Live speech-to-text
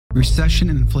Recession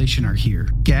and inflation are here.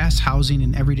 Gas, housing,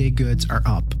 and everyday goods are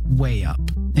up, way up.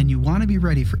 And you want to be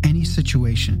ready for any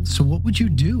situation. So what would you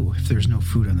do if there's no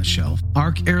food on the shelf?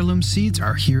 ARC Heirloom Seeds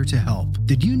are here to help.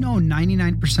 Did you know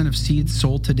 99% of seeds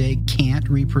sold today can't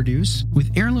reproduce?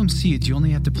 With Heirloom Seeds, you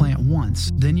only have to plant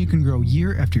once. Then you can grow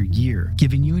year after year,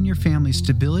 giving you and your family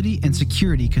stability and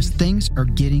security because things are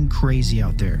getting crazy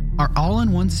out there. Our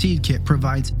all-in-one seed kit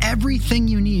provides everything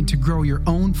you need to grow your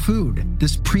own food.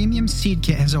 This premium seed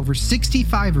kit has over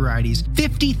 65 varieties,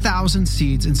 50,000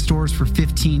 seeds in stores for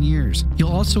 15 years.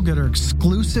 You'll also get our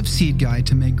exclusive seed guide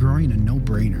to make growing a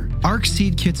no-brainer. ARC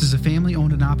Seed Kits is a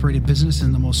family-owned and operated business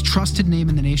and the most trusted name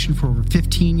in the nation for over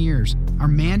 15 years. Our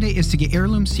mandate is to get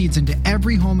heirloom seeds into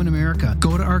every home in America.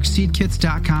 Go to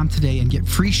arcseedkits.com today and get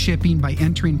free shipping by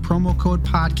entering promo code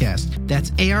podcast. That's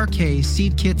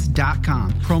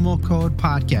ARKseedkits.com, promo code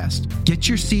podcast. Get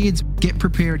your seeds, get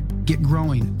prepared, get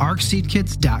growing.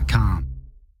 arcseedkits.com.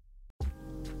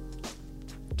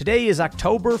 Today is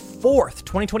October 4th,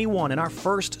 2021, and our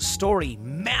first story,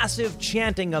 massive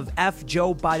chanting of F.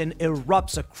 Joe Biden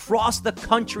erupts across the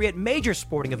country at major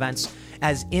sporting events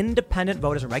as independent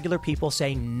voters and regular people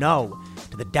say no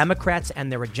to the Democrats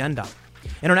and their agenda.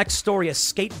 In our next story, a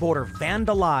skateboarder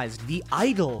vandalized the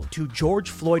idol to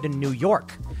George Floyd in New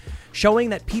York,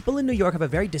 showing that people in New York have a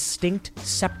very distinct,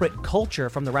 separate culture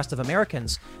from the rest of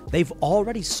Americans. They've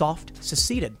already soft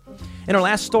seceded. In our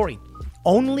last story,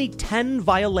 only 10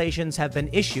 violations have been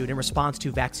issued in response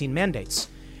to vaccine mandates.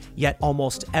 Yet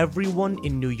almost everyone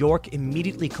in New York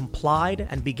immediately complied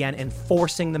and began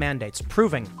enforcing the mandates,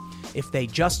 proving if they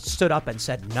just stood up and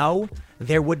said no,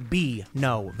 there would be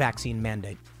no vaccine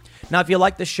mandate. Now, if you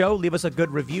like the show, leave us a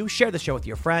good review, share the show with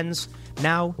your friends.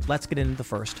 Now, let's get into the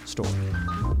first story.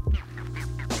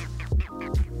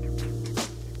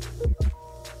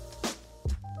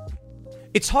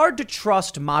 It's hard to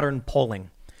trust modern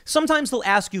polling. Sometimes they'll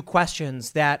ask you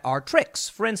questions that are tricks.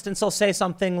 For instance, they'll say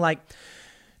something like,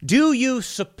 do you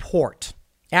support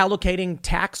allocating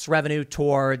tax revenue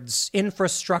towards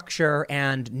infrastructure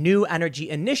and new energy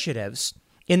initiatives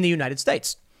in the United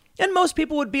States? And most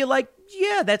people would be like,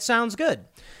 yeah, that sounds good.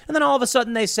 And then all of a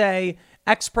sudden they say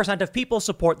X percent of people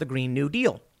support the Green New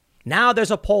Deal. Now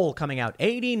there's a poll coming out,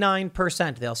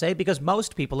 89%, they'll say, because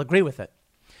most people agree with it.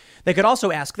 They could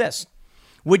also ask this.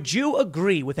 Would you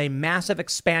agree with a massive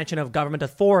expansion of government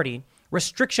authority,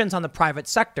 restrictions on the private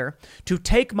sector, to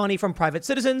take money from private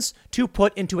citizens to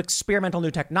put into experimental new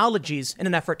technologies in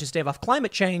an effort to stave off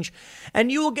climate change?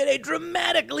 And you will get a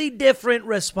dramatically different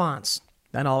response.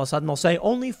 Then all of a sudden they'll say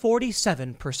only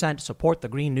 47% support the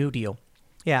Green New Deal.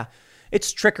 Yeah,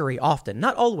 it's trickery often,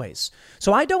 not always.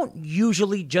 So I don't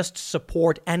usually just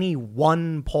support any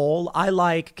one poll. I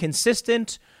like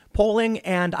consistent polling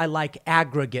and I like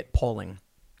aggregate polling.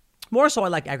 More so, I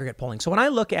like aggregate polling. So when I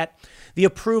look at the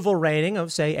approval rating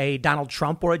of, say, a Donald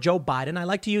Trump or a Joe Biden, I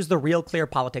like to use the Real Clear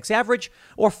Politics average,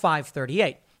 or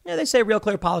 538. Yeah, they say Real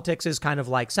Clear Politics is kind of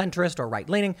like centrist or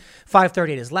right-leaning.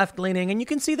 538 is left-leaning. And you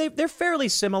can see they're fairly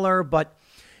similar, but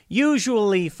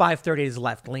usually 538 is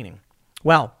left-leaning.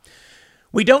 Well,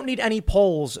 we don't need any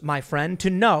polls, my friend, to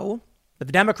know that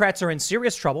the Democrats are in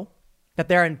serious trouble, that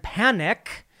they're in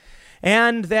panic,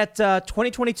 and that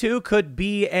 2022 could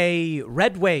be a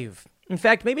red wave. In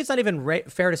fact, maybe it's not even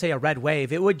fair to say a red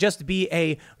wave. It would just be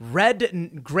a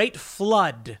red great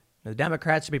flood. The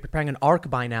Democrats should be preparing an arc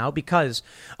by now because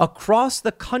across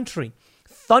the country,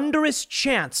 thunderous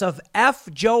chants of F.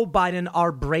 Joe Biden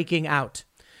are breaking out.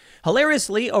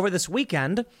 Hilariously, over this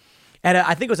weekend,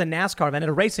 I think it was a NASCAR event, at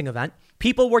a racing event,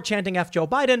 people were chanting F. Joe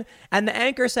Biden, and the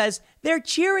anchor says, they're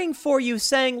cheering for you,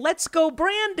 saying, let's go,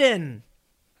 Brandon.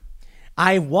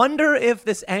 I wonder if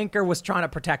this anchor was trying to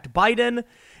protect Biden,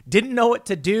 didn't know what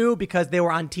to do because they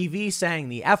were on TV saying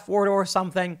the F word or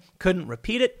something, couldn't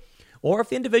repeat it, or if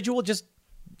the individual just,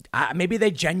 maybe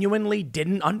they genuinely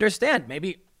didn't understand.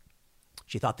 Maybe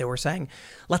she thought they were saying,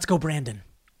 let's go, Brandon.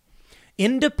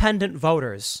 Independent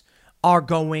voters are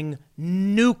going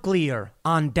nuclear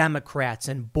on Democrats,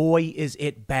 and boy, is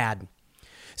it bad.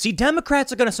 See,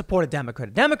 Democrats are going to support a Democrat.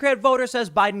 A Democrat voter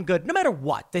says Biden good, no matter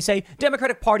what. They say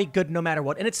Democratic Party good, no matter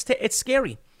what. And it's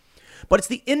scary. But it's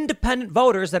the independent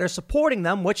voters that are supporting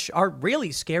them, which are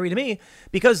really scary to me,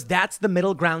 because that's the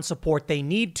middle ground support they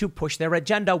need to push their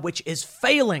agenda, which is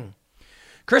failing.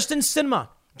 Kyrsten Sinema,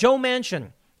 Joe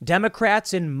Manchin,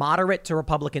 Democrats in moderate to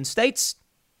Republican states,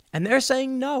 and they're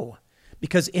saying no.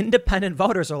 Because independent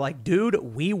voters are like, dude,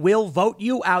 we will vote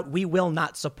you out. We will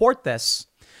not support this.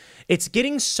 It's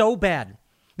getting so bad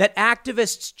that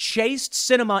activists chased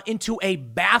Sinema into a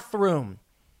bathroom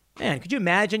Man, could you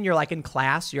imagine you're like in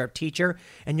class, you're a teacher,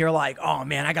 and you're like, oh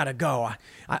man, I gotta go.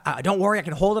 I don't worry, I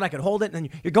can hold it. And then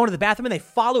you're going to the bathroom and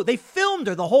they filmed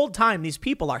her the whole time. These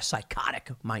people are psychotic,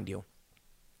 mind you.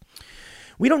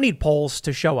 We don't need polls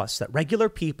to show us that regular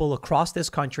people across this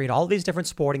country at all these different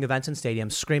sporting events and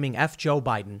stadiums screaming F Joe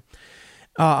Biden.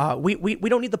 We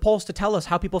don't need the polls to tell us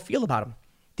how people feel about him.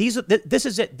 This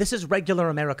is it. This is regular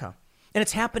America. And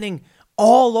it's happening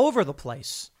all over the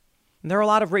place. And there are a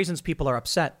lot of reasons people are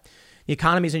upset. The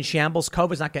economy's in shambles.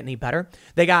 COVID's not getting any better.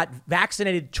 They got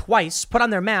vaccinated twice, put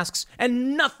on their masks,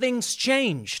 and nothing's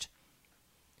changed.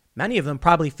 Many of them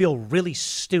probably feel really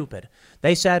stupid.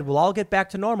 They said, we'll all get back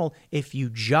to normal if you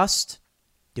just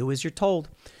do as you're told.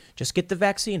 Just get the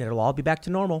vaccine. It'll all be back to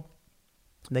normal.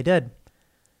 And they did.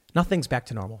 Nothing's back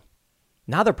to normal.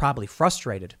 Now they're probably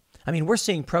frustrated. I mean, we're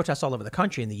seeing protests all over the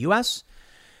country. In the U.S.,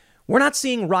 we're not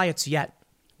seeing riots yet.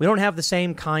 We don't have the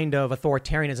same kind of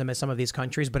authoritarianism as some of these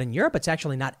countries, but in Europe, it's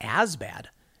actually not as bad,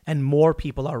 and more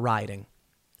people are rioting.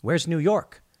 Where's New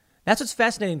York? That's what's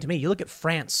fascinating to me. You look at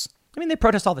France. I mean, they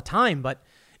protest all the time, but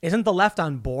isn't the left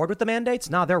on board with the mandates?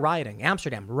 No, they're rioting.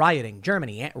 Amsterdam, rioting.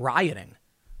 Germany, rioting.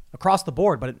 Across the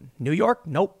board, but New York,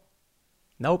 nope.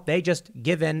 Nope, they just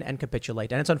give in and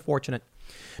capitulate, and it's unfortunate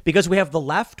because we have the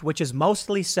left, which is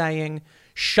mostly saying,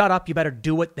 shut up, you better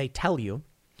do what they tell you.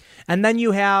 And then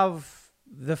you have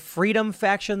the freedom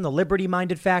faction, the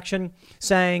liberty-minded faction,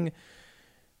 saying,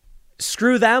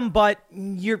 screw them, but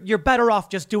you're better off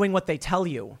just doing what they tell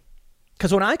you.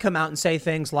 Because when I come out and say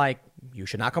things like, you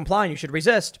should not comply and you should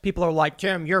resist, people are like,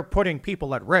 Tim, you're putting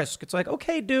people at risk. It's like,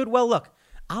 okay, dude, well, look,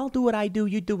 I'll do what I do,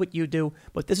 you do what you do,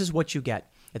 but this is what you get.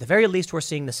 At the very least, we're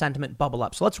seeing the sentiment bubble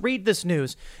up. So let's read this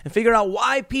news and figure out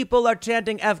why people are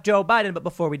chanting F Joe Biden. But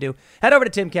before we do, head over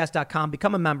to timcast.com,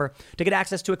 become a member to get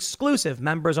access to exclusive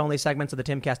members-only segments of the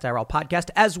Timcast IRL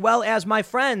podcast, as well as, my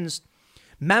friends,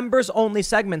 members-only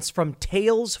segments from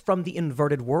Tales from the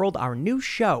Inverted World, our new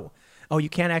show. Oh, you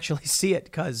can't actually see it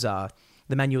because the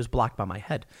menu is blocked by my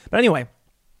head. But anyway,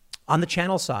 on the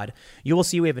channel side, you will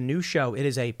see we have a new show. It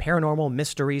is a paranormal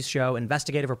mysteries show,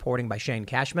 investigative reporting by Shane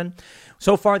Cashman.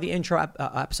 So far, the intro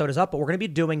episode is up, but we're going to be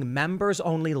doing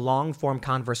members-only long-form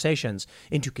conversations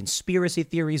into conspiracy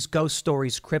theories, ghost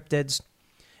stories, cryptids,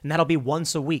 and that'll be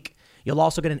once a week. You'll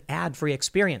also get an ad-free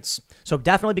experience. So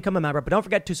definitely become a member, but don't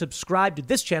forget to subscribe to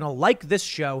this channel, like this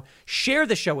show, share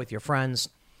the show with your friends.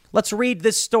 Let's read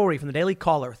this story from the Daily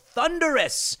Caller.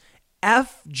 Thunderous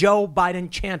F Joe Biden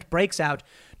chant breaks out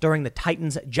during the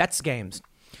Titans-Jets games.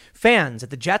 Fans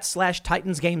at the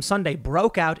Jets/Titans game Sunday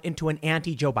broke out into an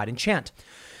anti-Joe Biden chant.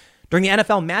 During the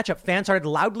NFL matchup, fans started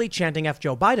loudly chanting F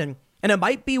Joe Biden, and it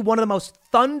might be one of the most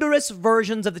thunderous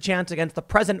versions of the chant against the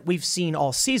president we've seen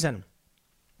all season.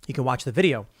 You can watch the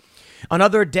video.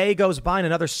 Another day goes by and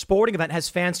another sporting event has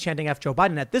fans chanting F Joe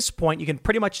Biden. At this point, you can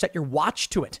pretty much set your watch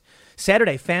to it.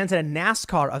 Saturday, fans at a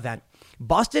NASCAR event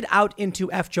busted out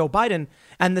into F Joe Biden,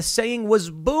 and the saying was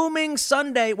booming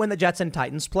Sunday when the Jets and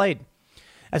Titans played.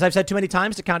 As I've said too many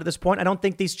times to count at this point, I don't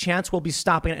think these chants will be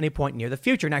stopping at any point near the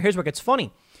future. Now, here's where it gets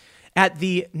funny. At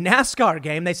the NASCAR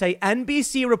game, they say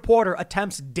NBC reporter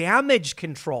attempts damage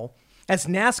control as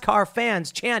NASCAR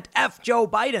fans chant F Joe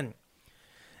Biden.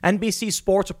 NBC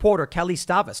sports reporter Kelly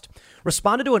Stavast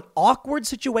responded to an awkward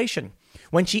situation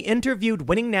when she interviewed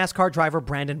winning NASCAR driver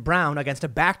Brandon Brown against a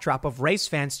backdrop of race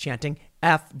fans chanting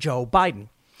F Joe Biden.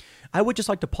 I would just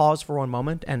like to pause for one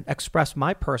moment and express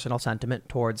my personal sentiment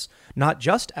towards not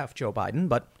just F Joe Biden,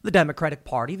 but the Democratic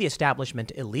Party, the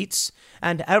establishment elites,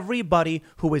 and everybody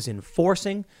who is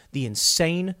enforcing the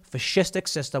insane fascistic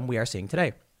system we are seeing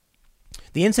today.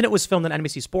 The incident was filmed on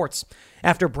NBC Sports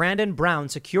after Brandon Brown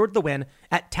secured the win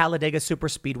at Talladega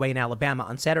Superspeedway in Alabama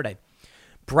on Saturday.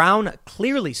 Brown,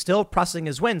 clearly still pressing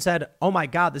his win, said, "Oh my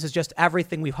God, this is just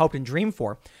everything we've hoped and dreamed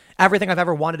for. Everything I've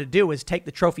ever wanted to do is take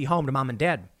the trophy home to mom and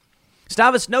dad."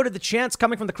 Stavast noted the chants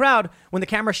coming from the crowd when the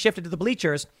camera shifted to the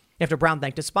bleachers after Brown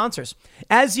thanked his sponsors.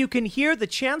 "As you can hear the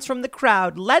chants from the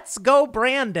crowd, 'Let's go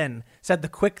Brandon,' said the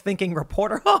quick-thinking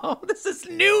reporter." Oh, this is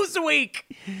Newsweek.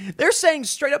 They're saying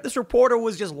straight up this reporter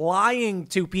was just lying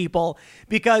to people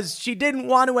because she didn't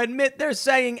want to admit they're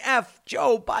saying F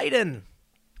Joe Biden.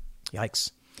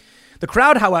 Yikes. The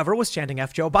crowd, however, was chanting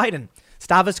F Joe Biden.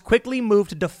 Stavast quickly moved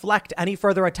to deflect any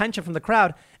further attention from the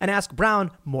crowd and ask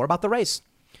Brown more about the race.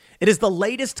 It is the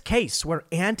latest case where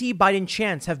anti-Biden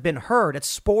chants have been heard at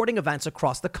sporting events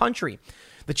across the country.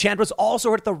 The chant was also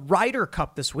heard at the Ryder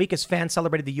Cup this week as fans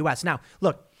celebrated the U.S. Now,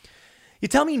 look, you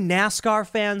tell me NASCAR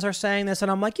fans are saying this, and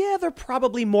I'm like, yeah, they're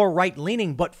probably more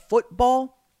right-leaning, but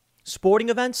football, sporting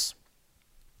events,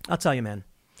 I'll tell you, man.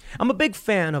 I'm a big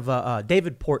fan of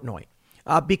David Portnoy.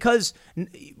 Because,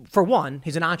 for one,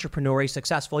 he's an entrepreneur. He's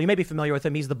successful. You may be familiar with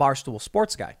him. He's the Barstool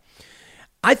Sports guy.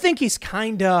 I think he's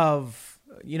kind of,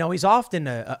 he's often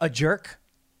a jerk,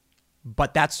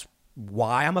 but that's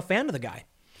why I'm a fan of the guy.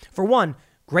 For one,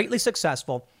 greatly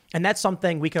successful, and that's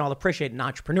something we can all appreciate in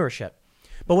entrepreneurship.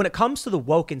 But when it comes to the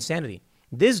woke insanity,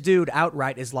 this dude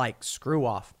outright is like, screw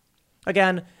off.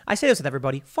 Again, I say this with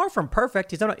everybody, far from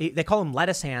perfect. They call him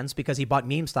lettuce hands because he bought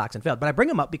meme stocks and failed. But I bring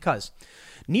him up because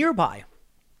nearby,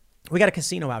 we got a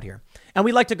casino out here, and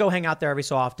we like to go hang out there every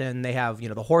so often. They have,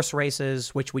 the horse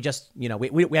races, which we just, we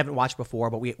haven't watched before,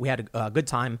 but we had a good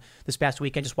time this past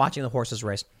weekend just watching the horses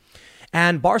race.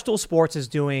 And Barstool Sports is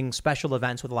doing special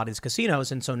events with a lot of these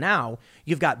casinos. And so now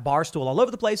you've got Barstool all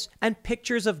over the place and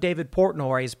pictures of David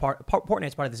Portnoy as part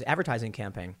of this advertising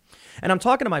campaign. And I'm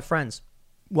talking to my friends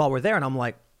while we're there, and I'm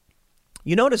like,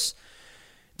 you notice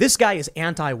this guy is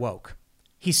anti-woke.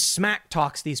 He smack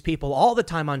talks these people all the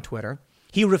time on Twitter.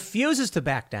 He refuses to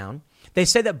back down. They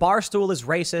say that Barstool is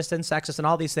racist and sexist and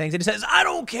all these things. And he says, I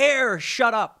don't care.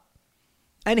 Shut up.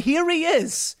 And here he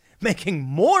is making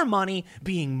more money,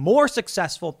 being more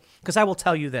successful. Because I will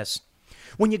tell you this.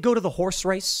 When you go to the horse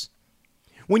race,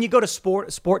 when you go to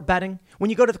sport betting, when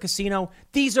you go to the casino,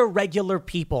 these are regular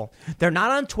people. They're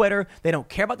not on Twitter. They don't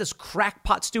care about this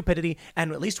crackpot stupidity.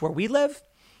 And at least where we live,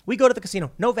 we go to the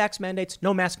casino. No vax mandates,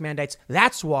 no mask mandates.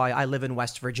 That's why I live in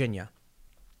West Virginia.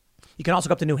 You can also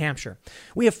go up to New Hampshire.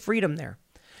 We have freedom there.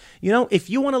 If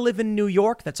you want to live in New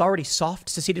York, that's already soft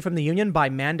seceded from the union by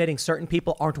mandating certain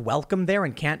people aren't welcome there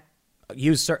and can't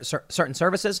use certain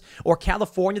services, or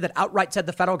California that outright said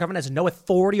the federal government has no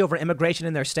authority over immigration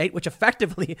in their state, which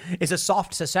effectively is a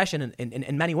soft secession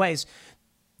in many ways.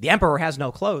 The emperor has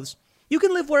no clothes. You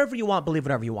can live wherever you want, believe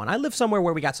whatever you want. I live somewhere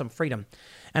where we got some freedom,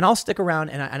 and I'll stick around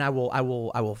and I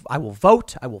will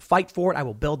vote. I will fight for it. I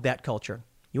will build that culture.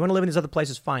 You want to live in these other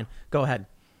places? Fine. Go ahead.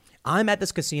 I'm at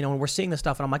this casino and we're seeing this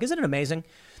stuff. And I'm like, isn't it amazing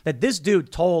that this dude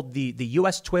told the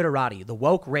U.S. Twitterati, the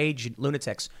woke rage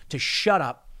lunatics, to shut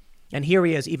up. And here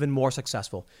he is, even more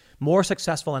successful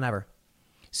than ever.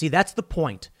 See, that's the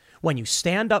point. When you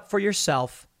stand up for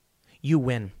yourself, you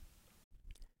win.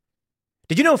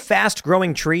 Did you know Fast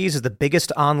Growing Trees is the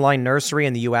biggest online nursery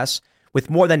in the U.S. with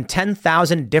more than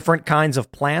 10,000 different kinds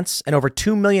of plants and over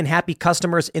 2 million happy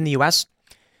customers in the U.S.?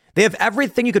 They have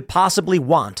everything you could possibly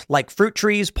want, like fruit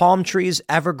trees, palm trees,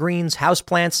 evergreens,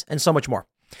 houseplants, and so much more.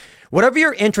 Whatever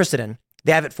you're interested in,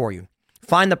 they have it for you.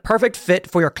 Find the perfect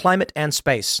fit for your climate and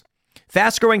space.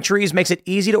 Fast Growing Trees makes it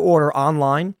easy to order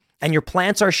online, and your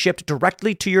plants are shipped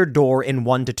directly to your door in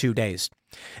 1 to 2 days.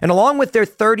 And along with their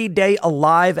 30-day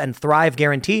Alive and Thrive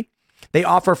guarantee, they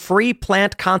offer free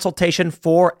plant consultation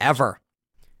forever.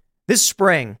 This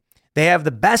spring, they have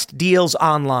the best deals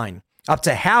online. Up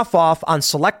to half off on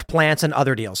select plants and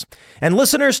other deals. And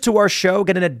listeners to our show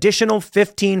get an additional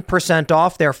 15%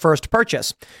 off their first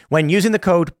purchase when using the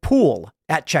code POOL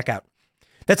at checkout.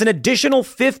 That's an additional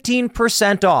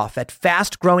 15% off at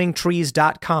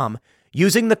fastgrowingtrees.com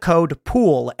using the code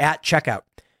POOL at checkout.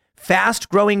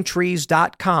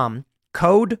 Fastgrowingtrees.com,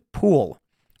 code POOL.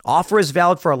 Offer is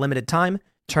valid for a limited time.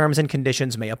 Terms and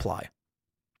conditions may apply.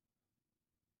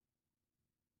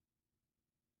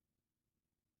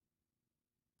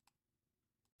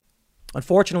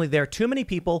 Unfortunately, there are too many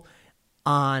people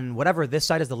on whatever this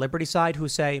side is, the liberty side, who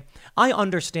say, I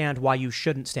understand why you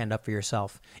shouldn't stand up for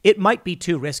yourself. It might be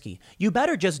too risky. You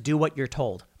better just do what you're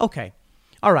told. Okay.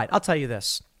 All right. I'll tell you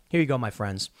this. Here you go, my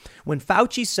friends. When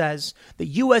Fauci says the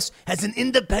U.S. has an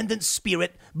independent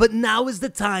spirit, but now is the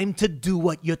time to do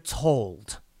what you're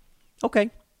told. Okay.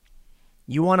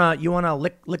 You wanna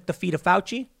lick the feet of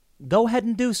Fauci? Go ahead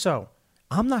and do so.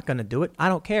 I'm not going to do it. I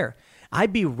don't care.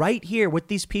 I'd be right here with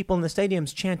these people in the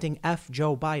stadiums chanting F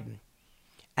Joe Biden.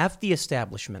 F the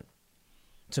establishment.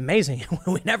 It's amazing.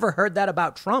 We never heard that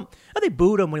about Trump. Oh, they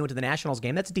booed him when he went to the Nationals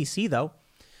game. That's D.C., though.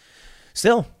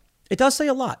 Still, it does say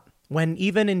a lot when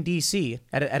even in D.C.,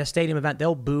 at a stadium event,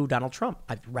 they'll boo Donald Trump.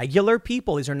 Regular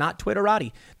people, these are not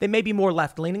Twitterati. They may be more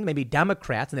left-leaning, maybe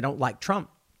Democrats, and they don't like Trump.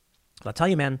 But I'll tell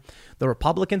you, man, the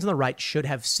Republicans and the right should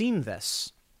have seen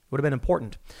this. Would have been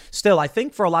important. Still, I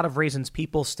think for a lot of reasons,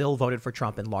 people still voted for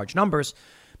Trump in large numbers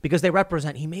because they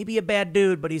represent, he may be a bad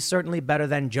dude, but he's certainly better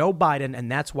than Joe Biden, and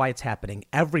that's why it's happening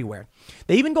everywhere.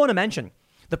 They even go on to mention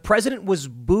the president was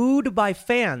booed by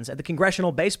fans at the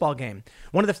congressional baseball game.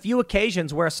 One of the few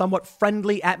occasions where a somewhat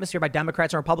friendly atmosphere by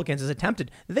Democrats and Republicans is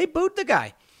attempted. They booed the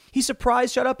guy. He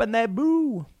surprised, shut up, and they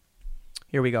boo.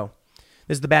 Here we go.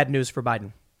 This is the bad news for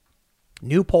Biden.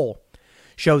 New poll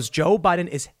shows Joe Biden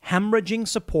is hemorrhaging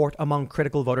support among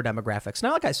critical voter demographics.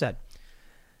 Now, like I said,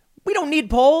 we don't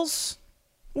need polls.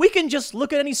 We can just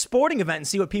look at any sporting event and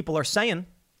see what people are saying.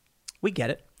 We get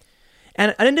it.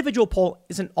 And an individual poll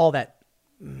isn't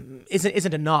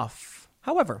enough.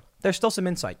 However, there's still some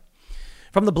insight.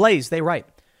 From The Blaze, they write,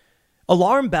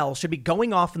 alarm bells should be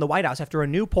going off in the White House after a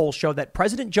new poll showed that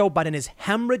President Joe Biden is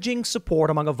hemorrhaging support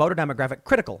among a voter demographic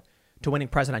critical to winning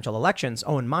presidential elections.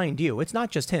 Oh, and mind you, it's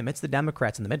not just him, it's the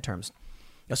Democrats in the midterms.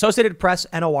 Associated Press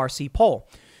NORC poll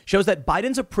shows that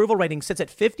Biden's approval rating sits at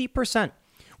 50%,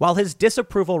 while his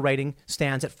disapproval rating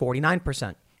stands at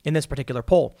 49%. In this particular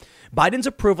poll, Biden's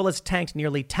approval has tanked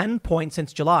nearly 10 points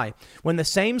since July, when the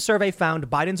same survey found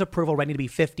Biden's approval rating to be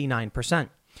 59%.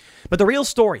 But the real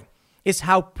story is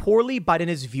how poorly Biden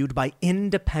is viewed by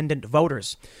independent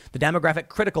voters, the demographic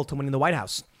critical to winning the White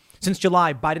House. Since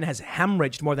July, Biden has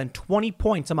hemorrhaged more than 20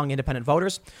 points among independent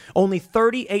voters. Only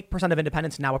 38% of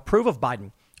independents now approve of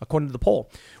Biden, according to the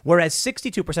poll, whereas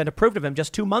 62% approved of him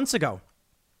just 2 months ago.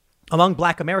 Among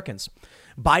Black Americans,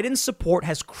 Biden's support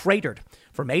has cratered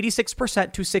from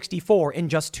 86% to 64% in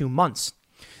just 2 months.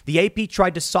 The AP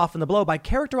tried to soften the blow by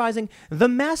characterizing the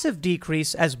massive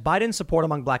decrease as Biden's support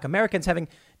among Black Americans having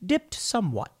dipped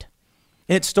somewhat.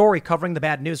 In its story covering the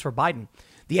bad news for Biden,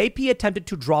 the AP attempted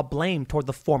to draw blame toward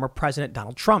the former president,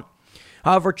 Donald Trump.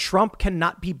 However, Trump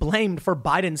cannot be blamed for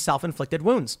Biden's self-inflicted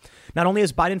wounds. Not only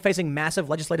is Biden facing massive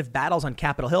legislative battles on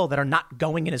Capitol Hill that are not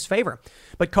going in his favor,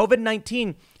 but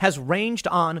COVID-19 has raged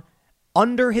on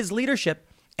under his leadership,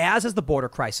 as has the border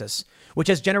crisis, which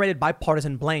has generated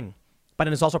bipartisan blame. Biden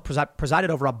has also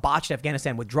presided over a botched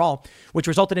Afghanistan withdrawal, which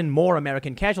resulted in more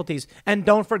American casualties. And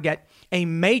don't forget, a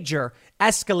major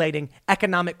escalating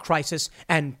economic crisis.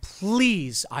 And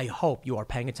please, I hope you are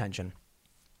paying attention.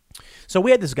 So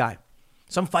we had this guy,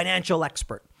 some financial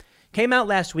expert, came out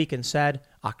last week and said,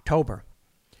 October,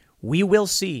 we will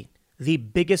see the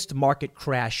biggest market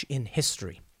crash in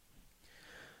history.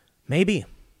 Maybe.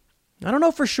 I don't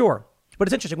know for sure. But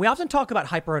it's interesting. We often talk about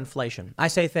hyperinflation. I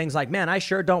say things like, man, I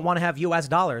sure don't want to have U.S.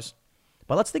 dollars.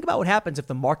 But let's think about what happens if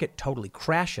the market totally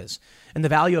crashes and the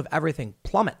value of everything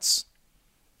plummets.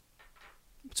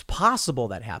 It's possible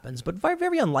that happens, but very,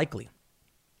 very unlikely.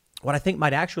 What I think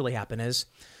might actually happen is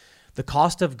the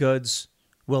cost of goods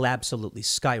will absolutely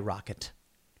skyrocket.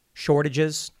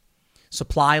 Shortages,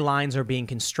 supply lines are being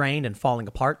constrained and falling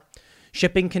apart.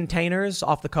 Shipping containers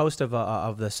off the coast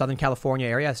of the Southern California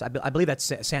area, I believe that's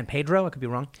San Pedro, I could be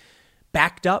wrong,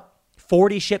 backed up.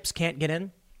 40 ships can't get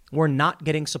in. We're not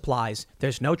getting supplies.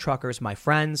 There's no truckers, my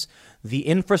friends. The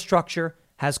infrastructure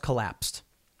has collapsed.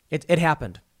 It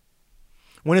happened.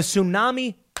 When a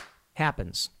tsunami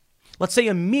happens, let's say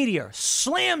a meteor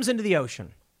slams into the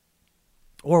ocean,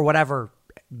 or whatever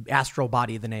astral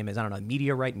body the name is, I don't know,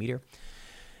 meteor,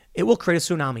 it will create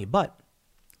a tsunami, but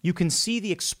you can see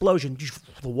the explosion,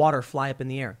 the water fly up in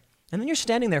the air. And then you're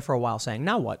standing there for a while saying,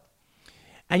 now what?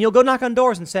 And you'll go knock on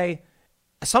doors and say,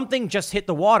 something just hit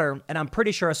the water and I'm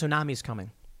pretty sure a tsunami is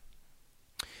coming.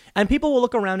 And people will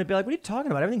look around and be like, what are you talking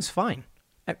about? Everything's fine.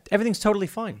 Everything's totally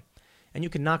fine. And you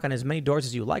can knock on as many doors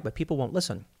as you like, but people won't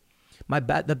listen.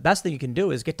 The best thing you can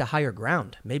do is get to higher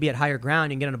ground. Maybe at higher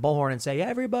ground, you can get on a bullhorn and say,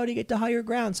 everybody get to higher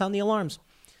ground, sound the alarms.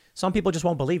 Some people just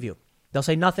won't believe you. They'll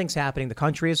say nothing's happening. The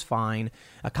country is fine.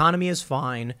 Economy is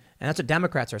fine. And that's what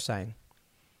Democrats are saying.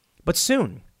 But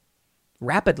soon,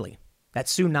 rapidly, that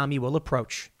tsunami will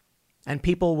approach and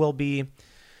people will be,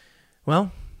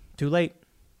 well, too late.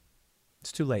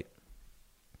 It's too late.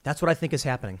 That's what I think is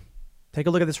happening. Take a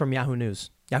look at this from Yahoo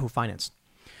News, Yahoo Finance.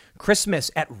 Christmas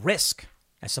at risk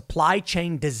as supply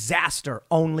chain disaster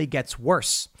only gets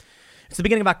worse. It's the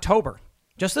beginning of October,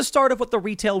 just the start of what the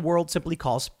retail world simply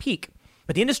calls peak.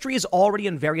 But the industry is already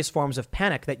in various forms of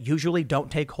panic that usually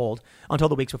don't take hold until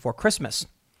the weeks before Christmas.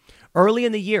 Early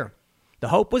in the year, the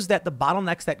hope was that the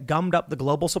bottlenecks that gummed up the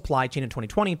global supply chain in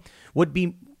 2020 would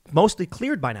be mostly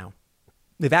cleared by now.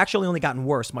 They've actually only gotten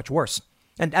worse, much worse.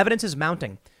 And evidence is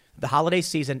mounting. The holiday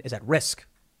season is at risk.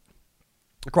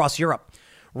 Across Europe,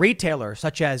 retailers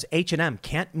such as H&M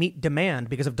can't meet demand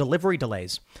because of delivery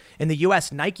delays. In the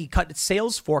U.S., Nike cut its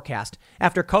sales forecast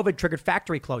after COVID triggered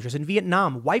factory closures. In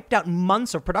Vietnam, wiped out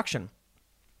months of production.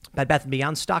 Bed Bath &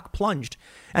 Beyond stock plunged.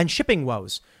 And shipping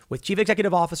woes, with Chief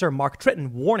Executive Officer Mark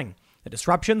Tritton warning the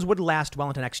disruptions would last well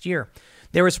into next year.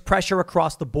 There is pressure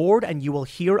across the board, and you will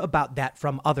hear about that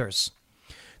from others.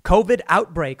 COVID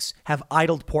outbreaks have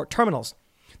idled port terminals.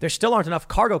 There still aren't enough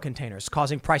cargo containers,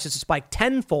 causing prices to spike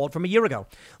tenfold from a year ago.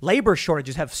 Labor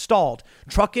shortages have stalled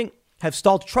trucking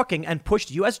and pushed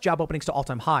U.S. job openings to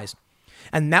all-time highs.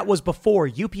 And that was before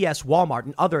UPS, Walmart,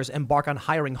 and others embark on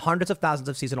hiring hundreds of thousands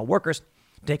of seasonal workers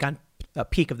to take on a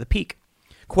peak of the peak.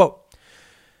 Quote,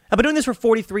 I've been doing this for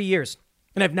 43 years,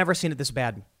 and I've never seen it this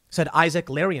bad, said Isaac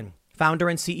Larian, founder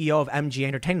and CEO of MGM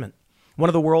Entertainment, one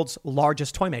of the world's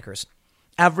largest toy makers.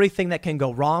 Everything that can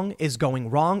go wrong is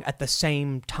going wrong at the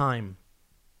same time.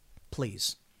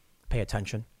 Please pay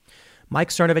attention. Mike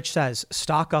Cernovich says,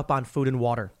 stock up on food and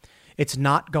water. It's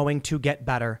not going to get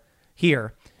better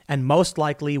here and most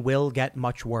likely will get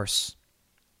much worse.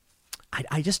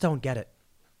 I just don't get it.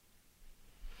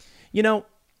 You know,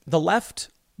 the left,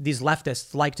 these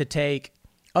leftists like to take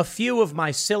a few of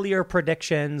my sillier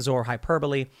predictions or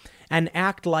hyperbole and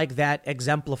act like that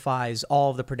exemplifies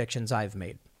all of the predictions I've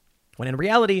made. When in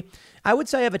reality, I would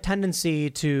say I have a tendency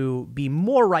to be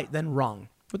more right than wrong.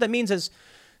 What that means is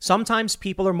sometimes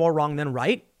people are more wrong than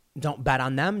right. Don't bet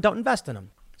on them. Don't invest in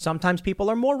them. Sometimes people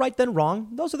are more right than wrong.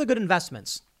 Those are the good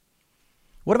investments.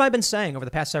 What have I been saying over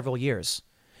the past several years?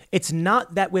 It's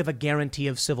not that we have a guarantee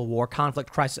of civil war,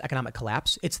 conflict, crisis, economic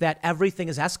collapse. It's that everything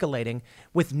is escalating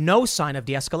with no sign of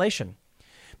de-escalation.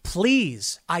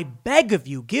 Please, I beg of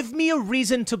you, give me a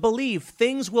reason to believe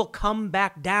things will come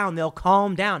back down. They'll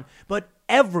calm down. But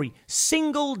every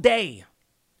single day,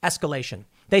 escalation.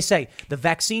 They say the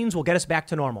vaccines will get us back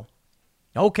to normal.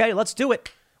 Okay, let's do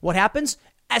it. What happens?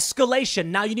 Escalation.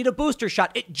 Now you need a booster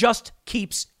shot. It just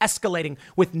keeps escalating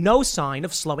with no sign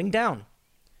of slowing down.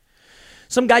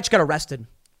 Some guy just got arrested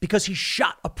because he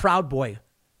shot a Proud Boy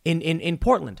in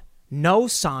Portland. No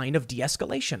sign of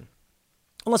de-escalation.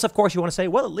 Unless, of course, you want to say,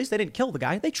 well, at least they didn't kill the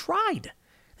guy. They tried.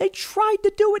 They tried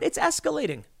to do it. It's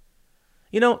escalating.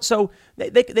 You know, so they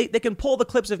can pull the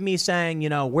clips of me saying, you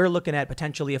know, we're looking at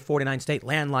potentially a 49-state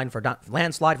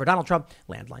landslide for Donald Trump.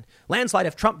 Landslide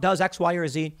if Trump does X, Y, or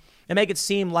Z. And make it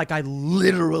seem like I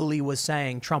literally was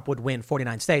saying Trump would win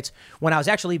 49 states when I was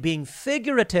actually being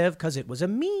figurative because it was a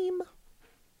meme.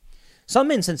 Some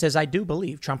instances, I do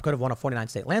believe Trump could have won a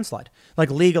 49-state landslide,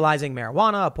 like legalizing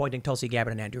marijuana, appointing Tulsi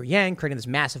Gabbard and Andrew Yang, creating this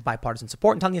massive bipartisan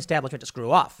support and telling the establishment to screw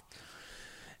off.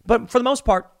 But for the most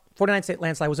part, 49-state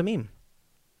landslide was a meme.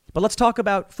 But let's talk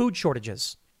about food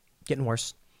shortages. Getting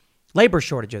worse. Labor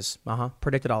shortages.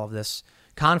 Predicted all of this.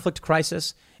 Conflict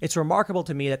crisis. It's remarkable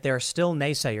to me that there are still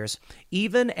naysayers.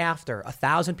 Even after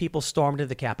 1,000 people stormed into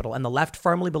the Capitol and the left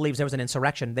firmly believes there was an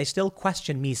insurrection, they still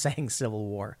question me saying civil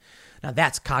war. Now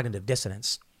that's cognitive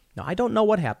dissonance. Now I don't know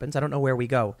what happens. I don't know where we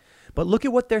go. But look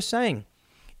at what they're saying.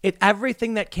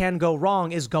 Everything that can go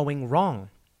wrong is going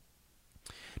wrong.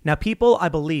 Now people, I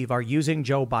believe, are using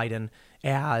Joe Biden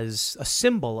as a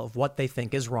symbol of what they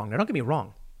think is wrong. Now don't get me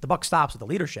wrong. The buck stops with the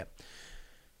leadership.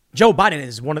 Joe Biden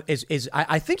is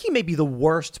I think he may be the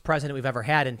worst president we've ever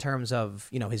had in terms of,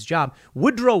 you know, his job.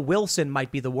 Woodrow Wilson might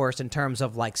be the worst in terms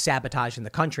of like sabotaging the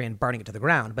country and burning it to the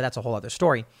ground, but that's a whole other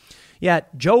story.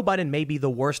 Yet Joe Biden may be the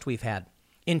worst we've had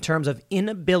in terms of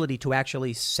inability to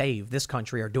actually save this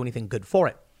country or do anything good for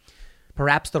it.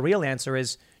 Perhaps the real answer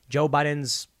is Joe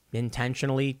Biden's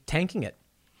intentionally tanking it.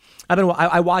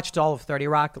 I watched all of 30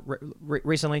 Rock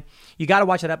recently. You got to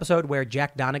watch that episode where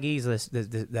Jack Donaghy,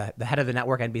 the head of the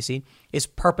network NBC, is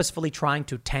purposefully trying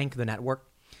to tank the network.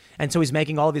 And so he's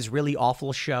making all of these really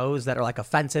awful shows that are like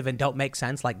offensive and don't make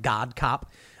sense, like God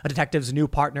Cop. A detective's new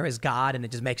partner is God, and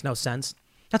it just makes no sense.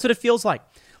 That's what it feels like.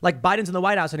 Like Biden's in the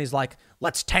White House and he's like,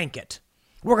 let's tank it.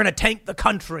 We're going to tank the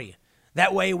country.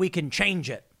 That way we can change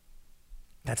it.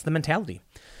 That's the mentality.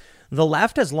 The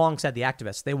left has long said, the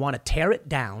activists, they want to tear it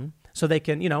down so they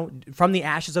can, you know, from the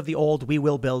ashes of the old, we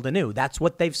will build anew. That's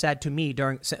what they've said to me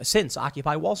since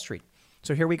Occupy Wall Street.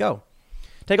 So here we go.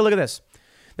 Take a look at this.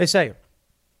 They say,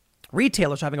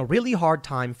 retailers are having a really hard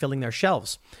time filling their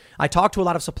shelves. I talked to a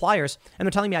lot of suppliers and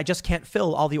they're telling me I just can't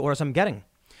fill all the orders I'm getting.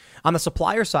 On the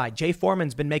supplier side, Jay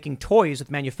Foreman's been making toys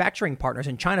with manufacturing partners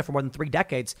in China for more than 3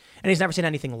 decades, and he's never seen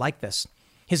anything like this.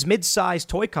 His mid-sized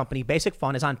toy company, Basic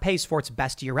Fun, is on pace for its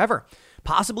best year ever,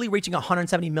 possibly reaching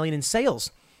 $170 million in sales.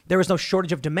 There is no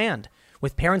shortage of demand,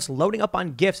 with parents loading up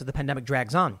on gifts as the pandemic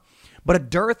drags on. But a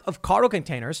dearth of cargo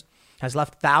containers has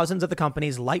left thousands of the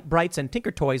company's Light Brights and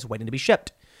Tinker Toys waiting to be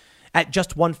shipped. At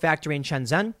just one factory in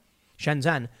Shenzhen,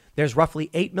 there's roughly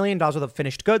 $8 million worth of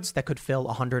finished goods that could fill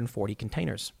 140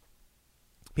 containers.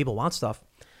 People want stuff,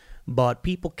 but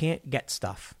people can't get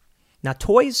stuff. Now,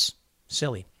 toys,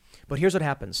 silly. But here's what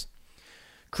happens.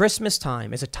 Christmas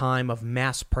time is a time of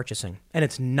mass purchasing, and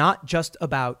it's not just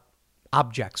about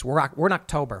objects. We're in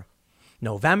October.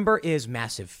 November is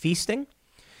massive feasting.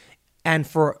 And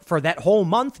for that whole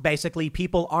month, basically,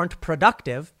 people aren't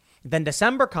productive. Then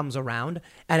December comes around,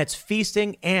 and it's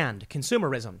feasting and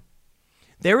consumerism.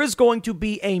 There is going to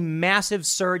be a massive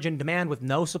surge in demand with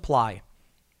no supply.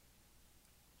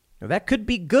 Now, that could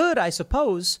be good, I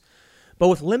suppose. But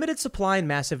with limited supply and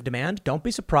massive demand, don't be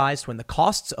surprised when the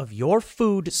costs of your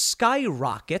food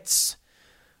skyrockets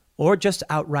or just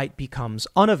outright becomes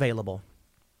unavailable.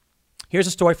 Here's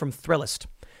a story from Thrillist.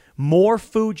 More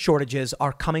food shortages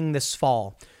are coming this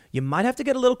fall. You might have to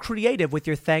get a little creative with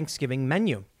your Thanksgiving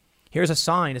menu. Here's a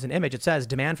sign as an image. It says,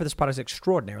 demand for this product is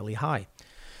extraordinarily high.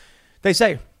 They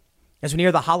say, as we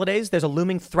near the holidays, there's a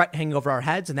looming threat hanging over our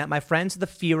heads, and that, my friends, is the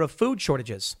fear of food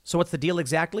shortages. So what's the deal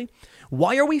exactly?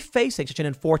 Why are we facing such an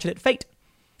unfortunate fate?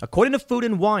 According to Food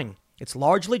and Wine, it's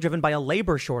largely driven by a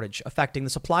labor shortage affecting the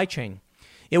supply chain.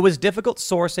 It was difficult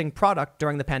sourcing product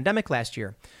during the pandemic last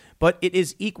year, but it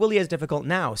is equally as difficult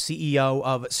now, CEO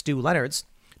of Stu Leonard's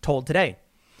told Today.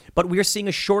 But we're seeing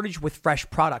a shortage with fresh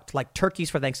product like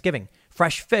turkeys for Thanksgiving,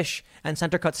 fresh fish, and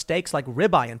center-cut steaks like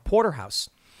ribeye and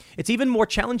porterhouse. It's even more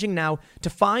challenging now to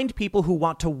find people who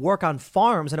want to work on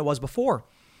farms than it was before.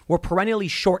 We're perennially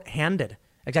short-handed,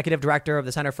 Executive Director of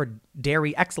the Center for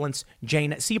Dairy Excellence,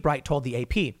 Jane Seabright, told the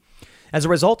AP. As a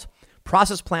result,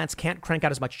 processed plants can't crank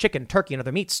out as much chicken, turkey, and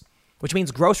other meats, which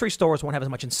means grocery stores won't have as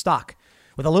much in stock.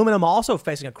 With aluminum also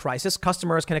facing a crisis,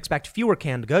 customers can expect fewer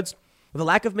canned goods. With a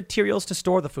lack of materials to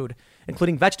store the food,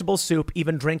 including vegetables, soup,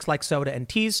 even drinks like soda and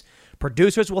teas,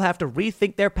 producers will have to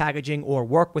rethink their packaging or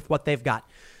work with what they've got.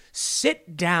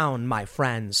 Sit down, my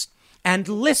friends, and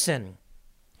listen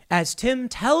as Tim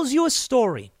tells you a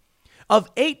story of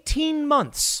 18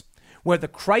 months where the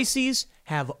crises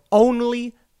have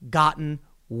only gotten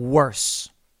worse.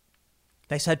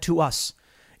 They said to us,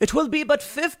 it will be but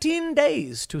 15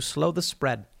 days to slow the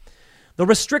spread. The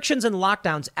restrictions and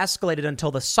lockdowns escalated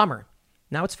until the summer.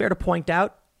 Now, it's fair to point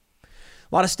out, a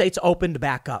lot of states opened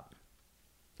back up,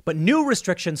 but new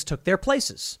restrictions took their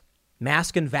places.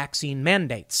 Mask and vaccine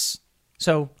mandates.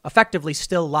 So effectively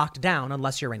still locked down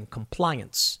unless you're in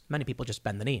compliance. Many people just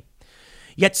bend the knee.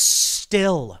 Yet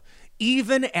still,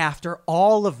 even after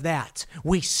all of that,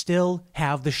 we still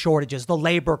have the shortages, the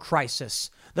labor crisis,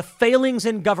 the failings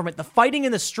in government, the fighting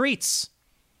in the streets.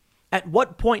 At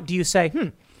what point do you say,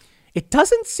 it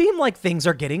doesn't seem like things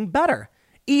are getting better?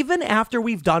 Even after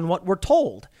we've done what we're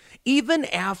told, even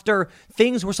after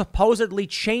things were supposedly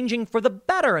changing for the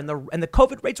better and the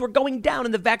COVID rates were going down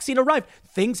and the vaccine arrived,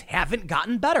 things haven't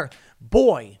gotten better.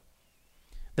 Boy,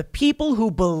 the people who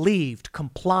believed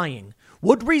complying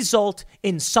would result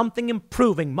in something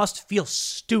improving must feel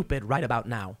stupid right about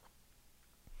now.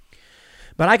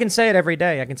 But I can say it every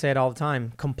day. I can say it all the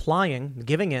time. Complying,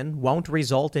 giving in, won't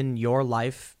result in your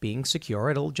life being secure.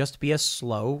 It'll just be a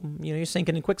slow, you're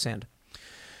sinking in quicksand.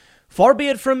 Far be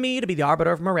it from me to be the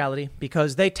arbiter of morality,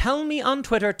 because they tell me on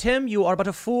Twitter, Tim, you are but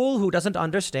a fool who doesn't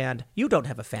understand. You don't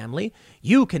have a family.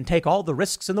 You can take all the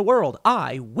risks in the world.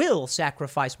 I will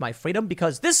sacrifice my freedom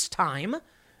because this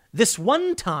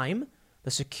one time,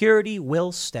 the security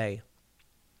will stay.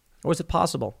 Or is it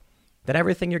possible that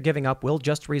everything you're giving up will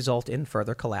just result in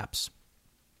further collapse?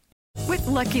 With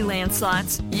Lucky Land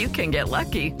Slots, you can get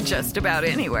lucky just about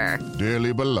anywhere.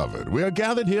 Dearly beloved, we are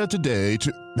gathered here today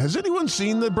to... Has anyone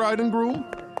seen the bride and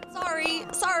groom?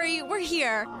 Sorry, we're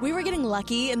here. We were getting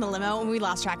lucky in the limo and we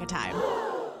lost track of time.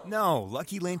 No,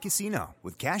 Lucky Land Casino,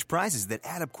 with cash prizes that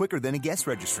add up quicker than a guest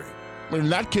registry. In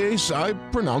that case, I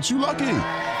pronounce you lucky.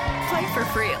 Play for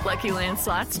free at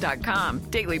LuckyLandSlots.com.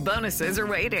 Daily bonuses are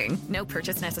waiting. No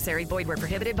purchase necessary. Void where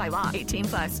prohibited by law.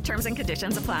 18+. Terms and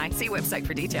conditions apply. See website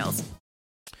for details.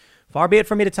 Far be it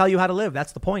from me to tell you how to live.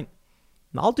 That's the point.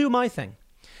 I'll do my thing.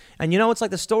 And it's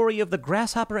like the story of the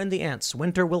grasshopper and the ants.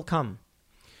 Winter will come.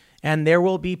 And there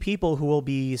will be people who will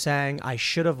be saying, I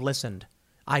should have listened.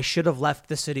 I should have left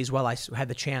the cities while I had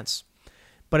the chance.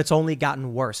 But it's only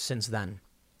gotten worse since then.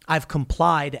 I've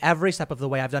complied every step of the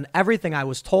way. I've done everything I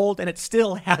was told, and it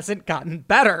still hasn't gotten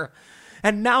better.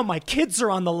 And now my kids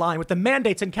are on the line with the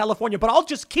mandates in California, but I'll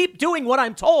just keep doing what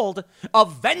I'm told.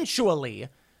 Eventually,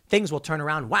 things will turn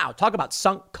around. Wow, talk about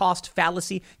sunk cost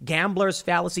fallacy, gambler's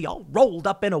fallacy, all rolled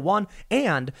up into one,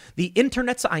 and the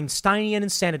internet's Einsteinian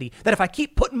insanity that if I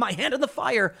keep putting my hand in the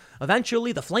fire,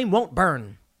 eventually the flame won't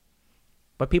burn.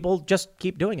 But people just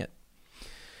keep doing it.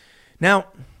 Now,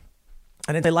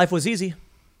 I didn't say life was easy.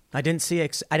 I didn't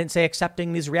say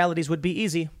accepting these realities would be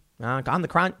easy. On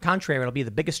the contrary, it'll be the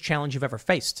biggest challenge you've ever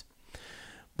faced.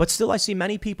 But still, I see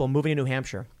many people moving to New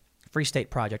Hampshire, Free State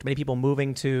Project, many people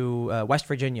moving to West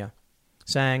Virginia,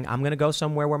 saying, I'm going to go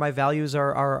somewhere where my values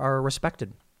are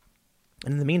respected.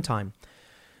 And in the meantime,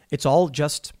 it's all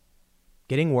just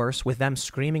getting worse with them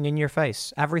screaming in your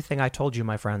face. Everything I told you,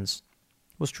 my friends,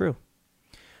 was true.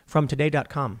 From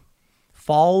today.com.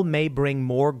 Fall may bring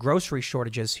more grocery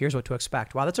shortages. Here's what to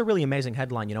expect. Wow, that's a really amazing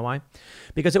headline. You know why?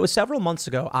 Because it was several months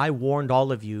ago, I warned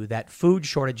all of you that food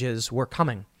shortages were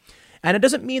coming. And it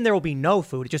doesn't mean there will be no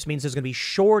food. It just means there's going to be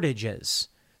shortages.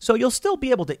 So you'll still be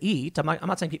able to eat. I'm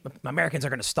not saying Americans are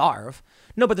going to starve.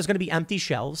 No, but there's going to be empty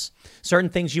shelves. Certain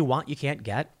things you want, you can't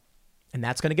get. And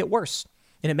that's going to get worse.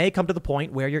 And it may come to the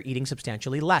point where you're eating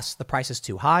substantially less. The price is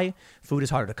too high. Food is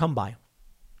harder to come by.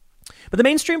 But the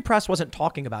mainstream press wasn't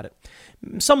talking about it.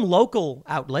 Some local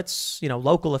outlets,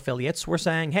 local affiliates were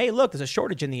saying, hey, look, there's a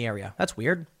shortage in the area. That's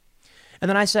weird. And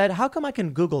then I said, how come I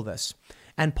can Google this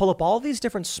and pull up all these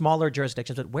different smaller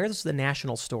jurisdictions, but where's the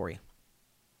national story?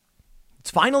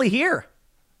 It's finally here.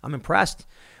 I'm impressed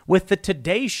with the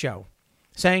Today Show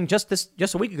saying just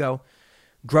a week ago,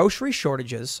 grocery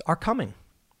shortages are coming.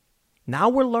 Now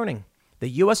we're learning the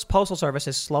U.S. Postal Service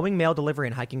is slowing mail delivery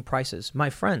and hiking prices. My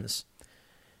friends,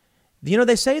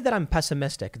 they say that I'm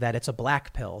pessimistic, that it's a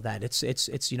black pill, that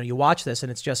it's you watch this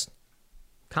and it's just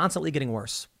constantly getting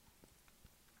worse.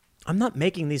 I'm not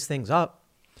making these things up.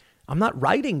 I'm not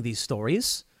writing these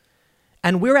stories.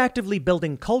 And we're actively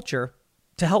building culture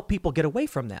to help people get away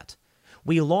from that.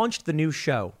 We launched the new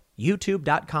show,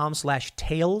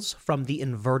 youtube.com/Tales from the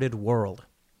Inverted World.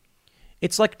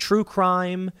 It's like true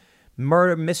crime,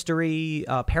 murder, mystery,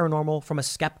 paranormal from a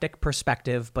skeptic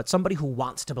perspective, but somebody who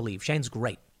wants to believe. Shane's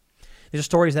great. These are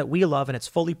stories that we love, and it's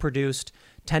fully produced,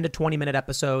 10 to 20-minute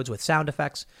episodes with sound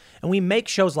effects. And we make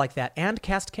shows like that and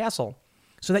Cast Castle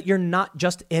so that you're not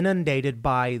just inundated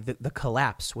by the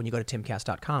collapse when you go to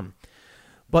timcast.com.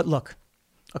 But look,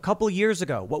 a couple years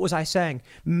ago, what was I saying?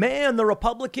 Man, the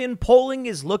Republican polling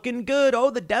is looking good. Oh,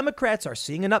 the Democrats are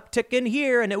seeing an uptick in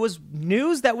here. And it was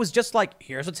news that was just like,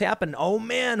 here's what's happened. Oh,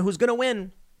 man, who's going to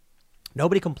win?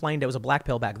 Nobody complained it was a black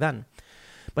pill back then.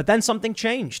 But then something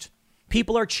changed.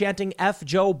 People are chanting F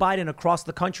Joe Biden across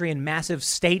the country in massive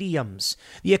stadiums.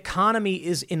 The economy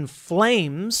is in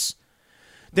flames.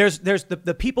 There's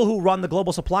the people who run the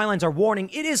global supply lines are warning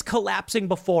it is collapsing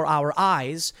before our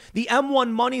eyes. The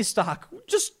M1 money stock,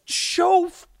 just show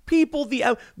people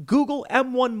Google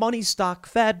M1 money stock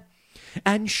Fed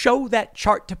and show that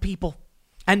chart to people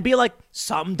and be like,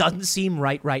 something doesn't seem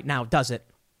right now, does it?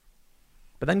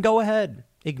 But then go ahead,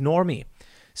 ignore me,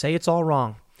 say it's all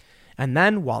wrong. And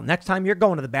then, next time you're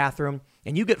going to the bathroom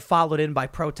and you get followed in by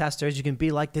protesters, you can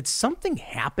be like, did something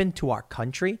happen to our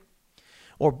country?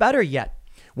 Or better yet,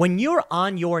 when you're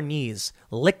on your knees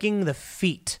licking the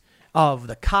feet of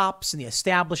the cops and the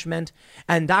establishment,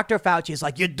 and Dr. Fauci is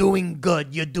like, you're doing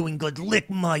good, lick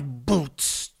my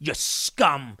boots, you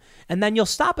scum. And then you'll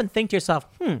stop and think to yourself,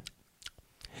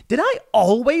 did I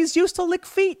always used to lick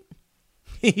feet?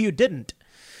 You didn't.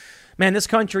 Man, this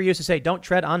country used to say, don't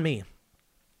tread on me.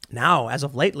 Now, as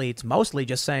of lately, it's mostly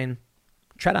just saying,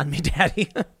 tread on me, daddy.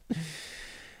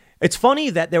 It's funny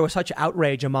that there was such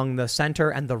outrage among the center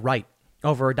and the right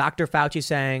over Dr. Fauci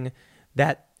saying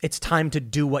that it's time to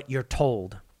do what you're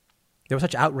told. There was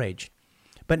such outrage.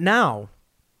 But now,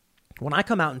 when I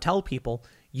come out and tell people,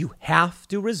 you have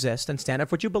to resist and stand up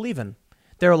for what you believe in,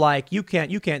 they're like, you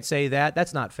can't say that.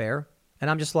 That's not fair. And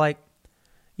I'm just like,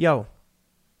 yo,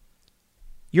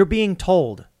 you're being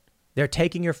told they're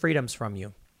taking your freedoms from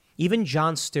you. Even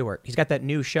Jon Stewart, he's got that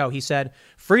new show. He said,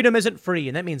 freedom isn't free.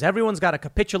 And that means everyone's got to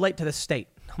capitulate to the state.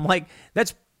 I'm like,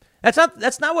 that's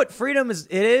not what freedom is.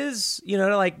 It is,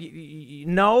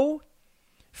 no.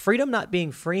 Freedom not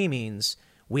being free means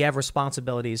we have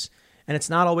responsibilities and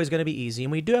it's not always going to be easy.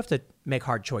 And we do have to make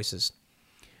hard choices.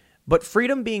 But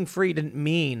freedom being free didn't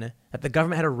mean that the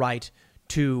government had a right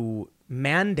to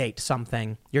mandate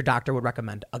something your doctor would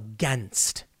recommend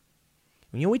against.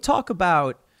 We talk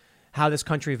about how this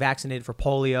country vaccinated for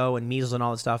polio and measles and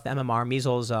all that stuff, the MMR,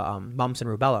 measles, mumps, and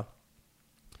rubella.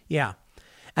 Yeah.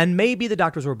 And maybe the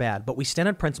doctors were bad, but we stand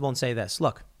on principle and say this.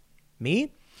 Look,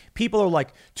 people are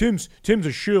like, Tim's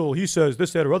a shill. He says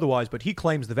this, that, or otherwise, but he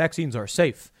claims the vaccines are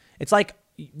safe. It's like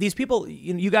these people,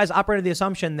 you guys operated the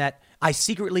assumption that I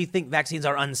secretly think vaccines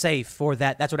are unsafe or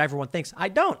that that's what everyone thinks. I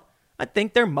don't. I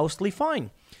think they're mostly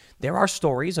fine. There are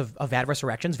stories of adverse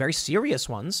reactions, very serious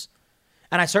ones.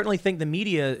 And I certainly think the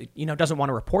media, doesn't want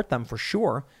to report them for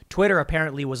sure. Twitter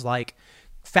apparently was like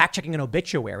fact-checking an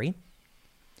obituary.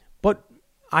 But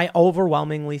I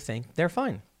overwhelmingly think they're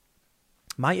fine.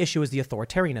 My issue is the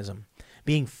authoritarianism,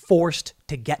 being forced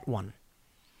to get one.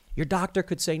 Your doctor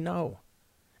could say no.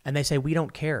 And they say, we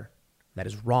don't care. That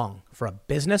is wrong for a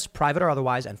business, private or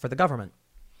otherwise, and for the government.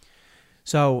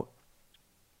 So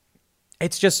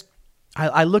it's just,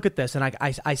 I look at this and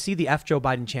I see the F Joe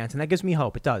Biden chance, and that gives me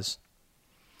hope. It does.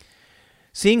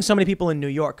 Seeing so many people in New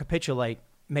York capitulate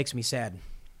makes me sad.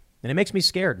 And it makes me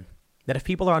scared that if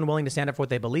people are unwilling to stand up for what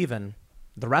they believe in,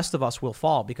 the rest of us will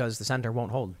fall because the center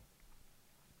won't hold.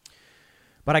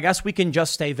 But I guess we can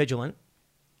just stay vigilant,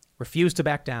 refuse to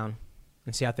back down,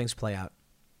 and see how things play out.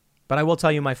 But I will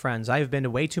tell you, my friends, I have been to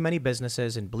way too many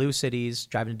businesses in blue cities,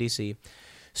 driving to D.C.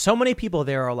 So many people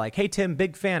there are like, hey, Tim,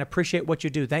 big fan, appreciate what you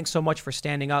do. Thanks so much for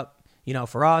standing up,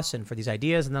 for us and for these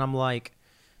ideas. And then I'm like,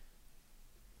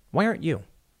 why aren't you?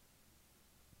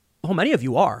 Oh, many of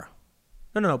you are.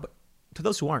 No, but to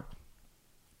those who aren't,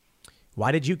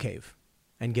 why did you cave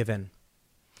and give in?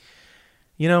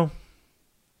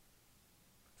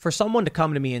 For someone to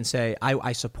come to me and say,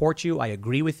 I support you, I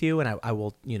agree with you, and I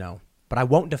will, but I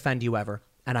won't defend you ever,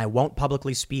 and I won't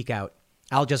publicly speak out.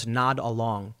 I'll just nod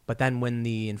along. But then when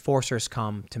the enforcers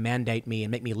come to mandate me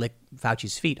and make me lick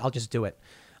Fauci's feet, I'll just do it.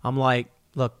 I'm like,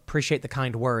 look, appreciate the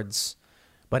kind words,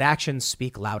 but actions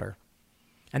speak louder.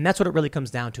 And that's what it really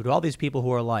comes down to all these people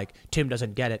who are like, Tim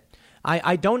doesn't get it.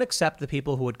 I don't accept the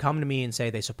people who would come to me and say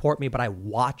they support me, but I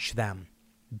watch them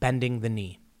bending the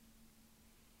knee.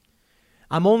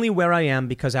 I'm only where I am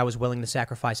because I was willing to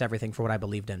sacrifice everything for what I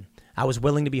believed in. I was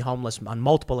willing to be homeless on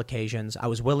multiple occasions. I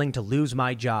was willing to lose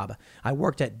my job. I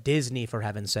worked at Disney, for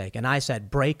heaven's sake, and I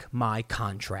said, break my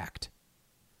contract.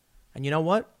 And you know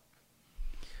what?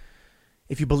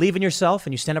 If you believe in yourself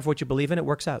and you stand up for what you believe in, it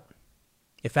works out.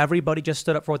 If everybody just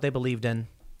stood up for what they believed in,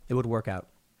 it would work out.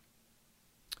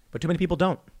 But too many people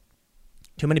don't.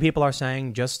 Too many people are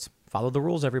saying, just follow the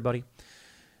rules, everybody.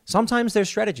 Sometimes there's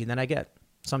strategy, then I get.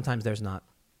 Sometimes there's not.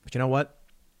 But you know what?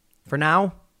 For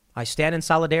now, I stand in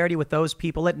solidarity with those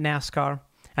people at NASCAR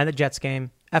and the Jets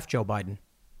game. F Joe Biden.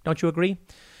 Don't you agree?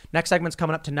 Next segment's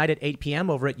coming up tonight at 8 p.m.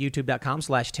 over at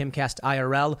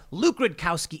youtube.com/TimCastIRL. Luke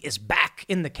Rudkowski is back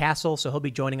in the castle, so he'll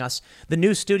be joining us. The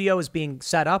new studio is being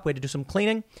set up. We had to do some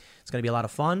cleaning. It's going to be a lot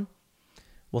of fun.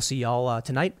 We'll see y'all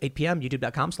tonight, 8 p.m.,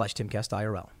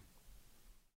 youtube.com/TimCastIRL.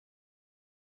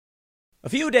 A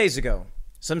few days ago,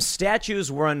 some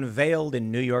statues were unveiled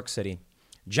in New York City.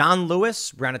 John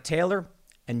Lewis, Breonna Taylor,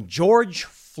 and George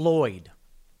Floyd.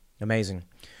 Amazing.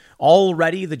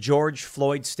 Already, the George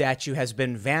Floyd statue has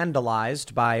been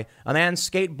vandalized by a man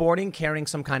skateboarding, carrying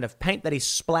some kind of paint that he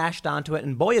splashed onto it.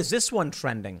 And boy, is this one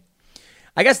trending.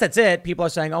 I guess that's it. People are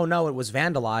saying, oh, no, it was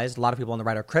vandalized. A lot of people on the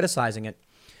right are criticizing it.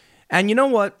 And you know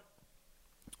what?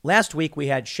 Last week, we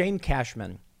had Shane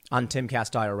Cashman on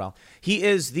Timcast IRL. He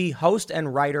is the host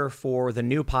and writer for the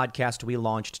new podcast we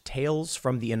launched, Tales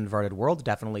from the Inverted World.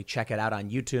 Definitely check it out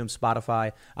on YouTube,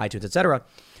 Spotify, iTunes, etc.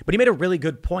 But he made a really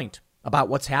good point about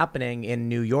what's happening in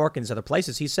New York and other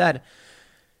places. He said,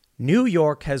 New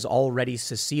York has already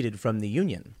seceded from the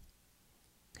Union.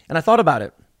 And I thought about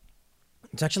it.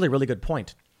 It's actually a really good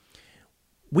point.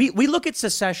 We look at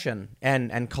secession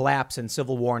and collapse and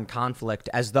civil war and conflict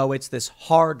as though it's this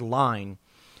hard line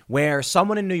where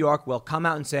someone in New York will come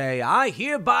out and say, I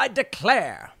hereby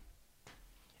declare,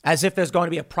 as if there's going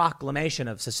to be a proclamation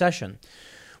of secession.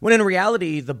 When in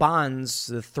reality, the bonds,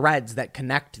 the threads that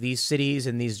connect these cities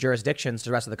and these jurisdictions to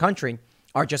the rest of the country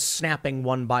are just snapping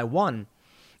one by one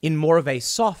in more of a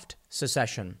soft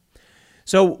secession.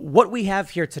 So what we have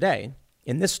here today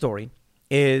in this story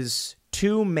is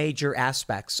two major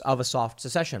aspects of a soft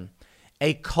secession.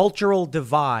 A cultural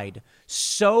divide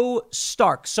so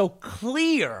stark, so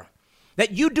clear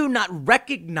that you do not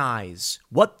recognize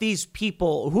what these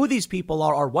people, who these people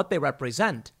are, or what they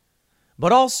represent,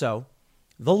 but also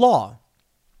the law,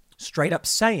 straight up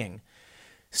saying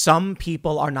some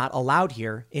people are not allowed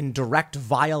here in direct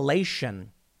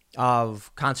violation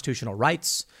of constitutional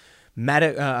rights,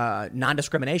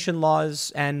 non-discrimination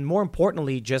laws, and more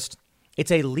importantly, just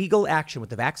it's a legal action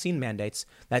with the vaccine mandates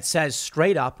that says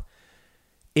straight up,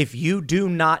 if you do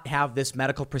not have this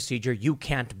medical procedure, you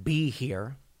can't be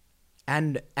here.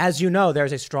 And as you know,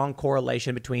 there's a strong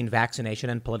correlation between vaccination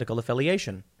and political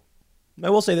affiliation. I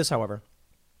will say this, however.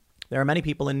 There are many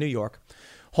people in New York,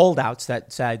 holdouts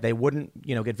that said they wouldn't,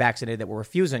 get vaccinated, that were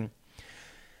refusing.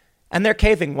 And they're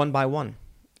caving one by one.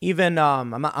 Even,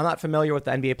 I'm not familiar with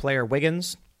the NBA player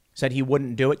Wiggins, said he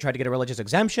wouldn't do it, tried to get a religious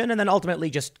exemption, and then ultimately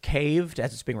just caved,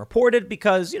 as it's being reported,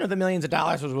 because, the millions of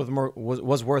dollars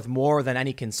was worth more than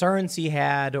any concerns he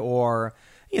had, or,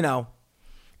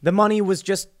 the money was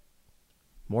just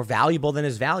more valuable than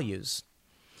his values.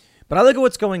 But I look at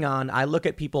what's going on. I look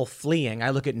at people fleeing. I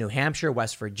look at New Hampshire,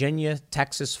 West Virginia,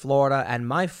 Texas, Florida, and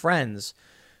my friends,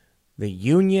 the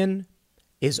union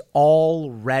is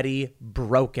already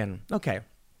broken. Okay.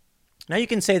 Now, you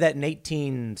can say that in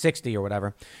 1860 or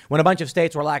whatever, when a bunch of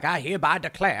states were like, I hereby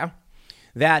declare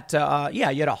that, you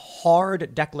had a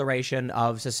hard declaration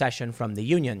of secession from the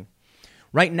Union.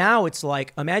 Right now, it's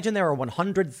like, imagine there are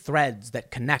 100 threads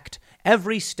that connect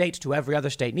every state to every other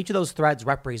state. And each of those threads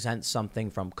represents something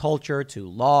from culture to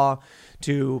law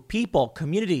to people,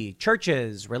 community,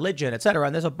 churches, religion, etc.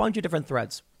 And there's a bunch of different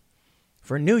threads.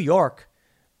 For New York,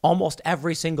 almost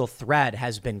every single thread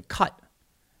has been cut.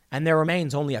 And there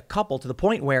remains only a couple, to the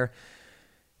point where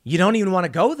you don't even want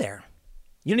to go there.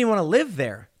 You don't even want to live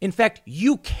there. In fact,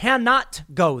 you cannot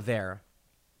go there.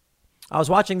 I was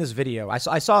watching this video. I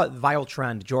saw a viral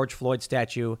trend, George Floyd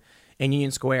statue in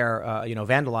Union Square,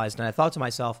 vandalized. And I thought to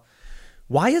myself,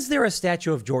 why is there a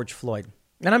statue of George Floyd?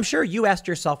 And I'm sure you asked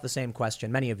yourself the same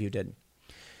question. Many of you did.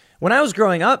 When I was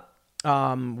growing up,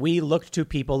 we looked to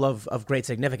people of great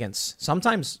significance,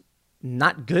 sometimes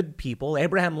not good people.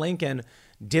 Abraham Lincoln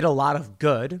did a lot of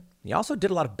good. He also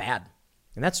did a lot of bad.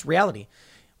 And that's reality.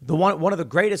 One of the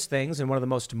greatest things and one of the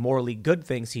most morally good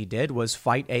things he did was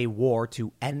fight a war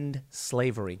to end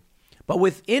slavery. But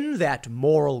within that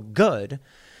moral good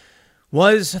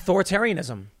was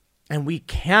authoritarianism. And we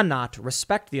cannot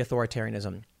respect the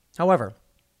authoritarianism. However,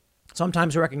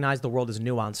 sometimes we recognize the world is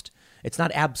nuanced. It's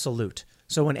not absolute.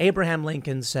 So when Abraham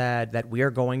Lincoln said that we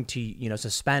are going to,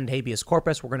 suspend habeas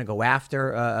corpus, we're going to go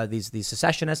after these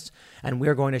secessionists, and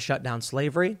we're going to shut down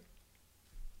slavery,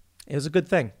 it was a good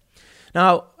thing.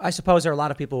 Now, I suppose there are a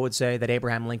lot of people who would say that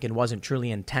Abraham Lincoln wasn't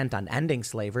truly intent on ending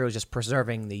slavery. It was just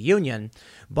preserving the Union.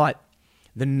 But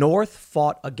the North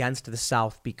fought against the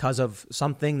South because of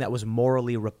something that was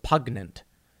morally repugnant.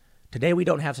 Today, we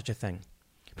don't have such a thing.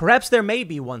 Perhaps there may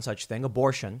be one such thing,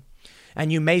 abortion.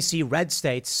 And you may see red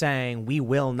states saying we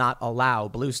will not allow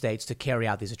blue states to carry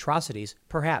out these atrocities.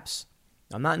 Perhaps.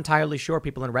 I'm not entirely sure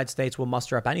people in red states will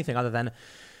muster up anything other than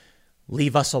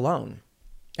leave us alone.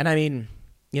 And I mean,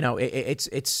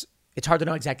 it's hard to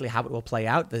know exactly how it will play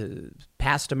out. The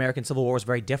past American Civil War was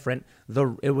very different.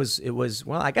 It was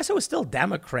I guess it was still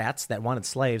Democrats that wanted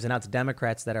slaves, and now it's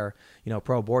Democrats that are,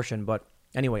 pro-abortion. But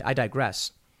anyway, I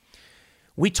digress.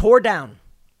 We tore down,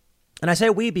 and I say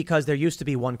we because there used to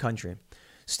be one country,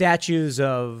 statues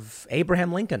of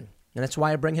Abraham Lincoln, and that's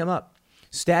why I bring him up.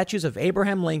 Statues of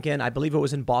Abraham Lincoln, I believe it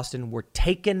was in Boston, were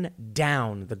taken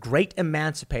down. The great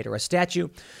emancipator, a statue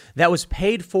that was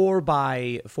paid for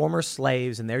by former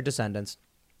slaves and their descendants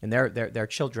and their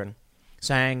children,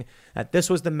 saying that this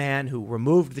was the man who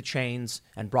removed the chains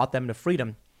and brought them to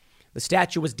freedom. The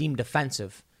statue was deemed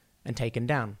offensive and taken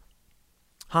down.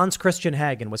 Hans Christian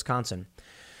Heg in Wisconsin,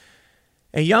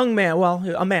 a young man,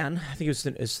 a man, I think he was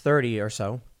in his 30 or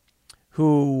so,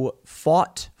 who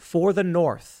fought for the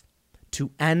North to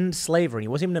end slavery. He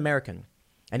wasn't even American.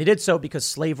 And he did so because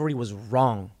slavery was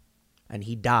wrong. And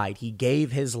he died. He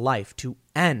gave his life to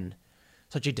end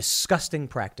such a disgusting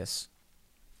practice.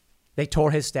 They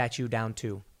tore his statue down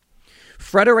too.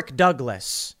 Frederick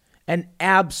Douglass, an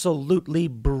absolutely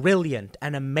brilliant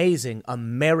and amazing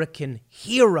American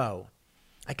hero.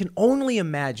 I can only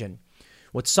imagine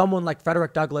what someone like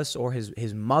Frederick Douglass or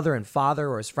his mother and father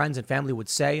or his friends and family would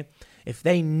say if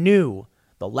they knew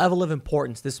the level of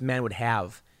importance this man would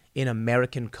have in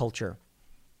American culture.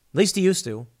 At least he used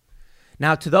to.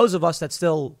 Now, to those of us that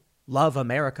still love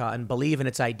America and believe in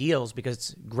its ideals because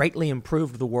it's greatly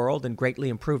improved the world and greatly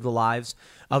improved the lives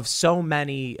of so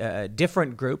many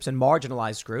different groups and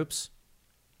marginalized groups,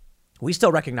 we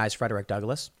still recognize Frederick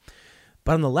Douglass.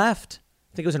 But on the left,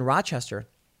 I think it was in Rochester,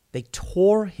 they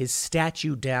tore his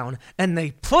statue down and they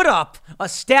put up a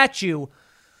statue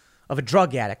of a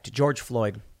drug addict, George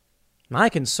Floyd. I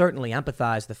can certainly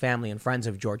empathize the family and friends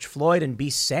of George Floyd and be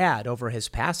sad over his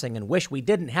passing and wish we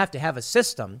didn't have to have a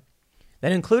system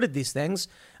that included these things.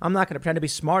 I'm not going to pretend to be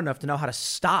smart enough to know how to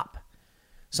stop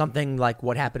something like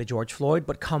what happened to George Floyd,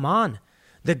 but come on.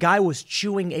 The guy was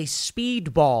chewing a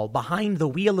speedball behind the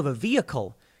wheel of a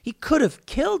vehicle. He could have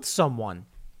killed someone.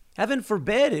 Heaven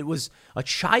forbid it was a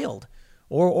child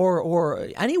or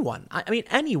anyone. I mean,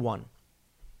 anyone.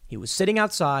 He was sitting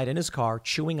outside in his car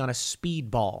chewing on a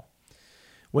speedball,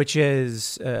 which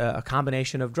is a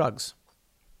combination of drugs.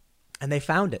 And they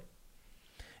found it.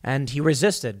 And he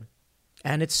resisted.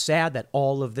 And it's sad that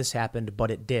all of this happened,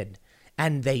 but it did.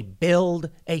 And they build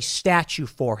a statue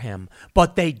for him,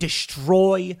 but they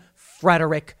destroy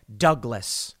Frederick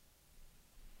Douglass.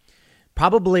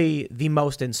 Probably the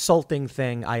most insulting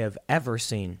thing I have ever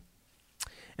seen.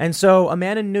 And so a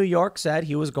man in New York said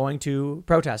he was going to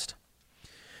protest.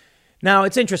 Now,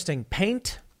 it's interesting.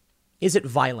 Paint. Is it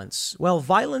violence? Well,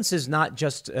 violence is not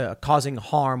just causing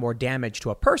harm or damage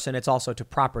to a person. It's also to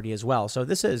property as well. So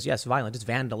this is, yes, violent. It's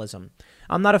vandalism.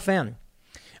 I'm not a fan.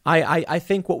 I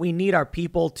think what we need are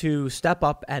people to step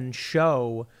up and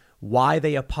show why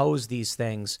they oppose these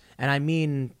things. And I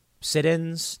mean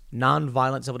sit-ins,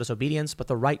 nonviolent civil disobedience, but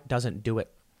the right doesn't do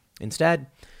it. Instead,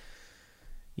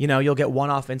 you'll get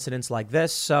one-off incidents like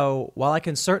this. So while I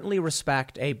can certainly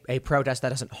respect a protest that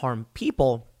doesn't harm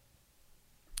people,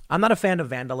 I'm not a fan of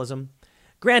vandalism.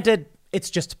 Granted, it's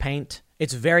just paint.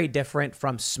 It's very different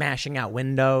from smashing out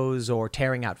windows or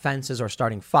tearing out fences or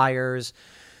starting fires.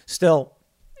 Still,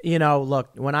 You know, look,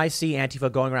 when I see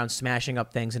Antifa going around smashing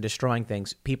up things and destroying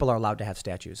things, people are allowed to have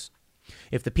statues.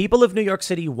 If the people of New York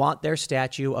City want their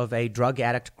statue of a drug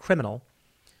addict criminal,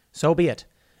 so be it.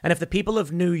 And if the people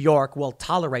of New York will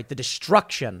tolerate the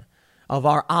destruction of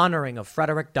our honoring of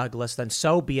Frederick Douglass, then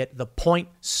so be it. The point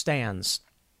stands.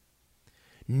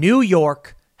 New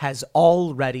York has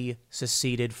already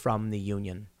seceded from the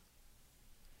Union.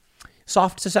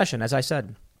 Soft secession, as I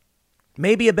said.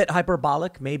 Maybe a bit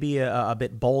hyperbolic, maybe a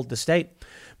bit bold to state.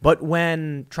 But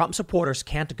when Trump supporters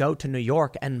can't go to New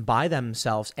York and buy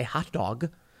themselves a hot dog,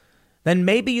 then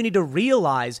maybe you need to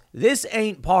realize this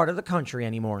ain't part of the country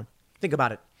anymore. Think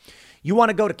about it. You want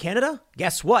to go to Canada?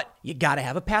 Guess what? You got to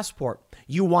have a passport.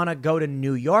 You want to go to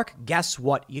New York? Guess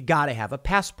what? You got to have a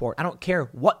passport. I don't care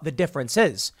what the difference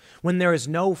is. When there is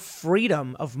no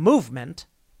freedom of movement,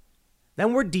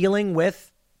 then we're dealing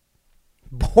with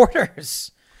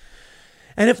borders.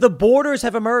 And if the borders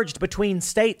have emerged between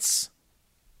states,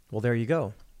 well, there you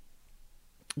go.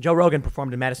 Joe Rogan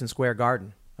performed in Madison Square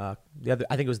Garden. I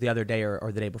think it was the other day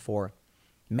or the day before.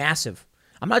 Massive.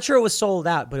 I'm not sure it was sold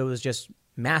out, but it was just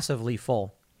massively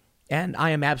full. And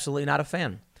I am absolutely not a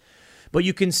fan. But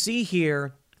you can see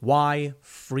here why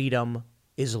freedom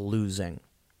is losing.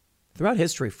 Throughout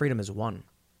history, freedom is won.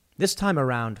 This time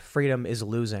around, freedom is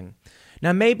losing.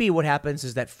 Now, maybe what happens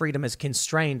is that freedom is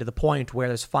constrained to the point where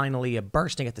there's finally a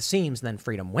bursting at the seams and then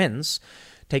freedom wins.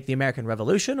 Take the American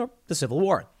Revolution or the Civil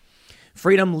War.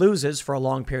 Freedom loses for a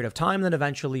long period of time, then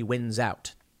eventually wins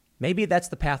out. Maybe that's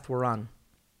the path we're on.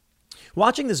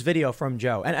 Watching this video from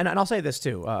Joe, and I'll say this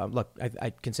too. Look, I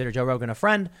consider Joe Rogan a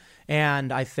friend,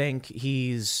 and I think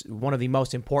he's one of the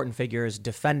most important figures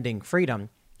defending freedom.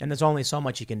 And there's only so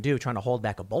much you can do trying to hold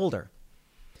back a boulder.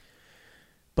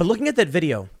 But looking at that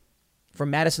video from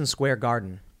Madison Square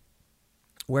Garden,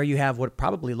 where you have what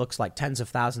probably looks like tens of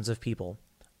thousands of people,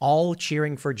 all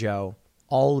cheering for Joe,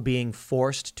 all being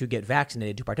forced to get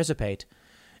vaccinated to participate,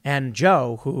 and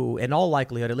Joe, who in all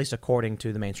likelihood, at least according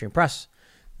to the mainstream press,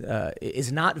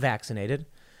 is not vaccinated.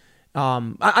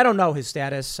 I don't know his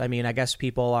status. I mean, I guess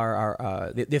people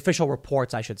are the official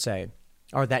reports, I should say,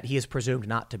 are that he is presumed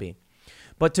not to be.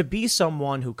 But to be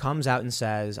someone who comes out and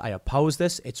says, I oppose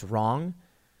this, it's wrong.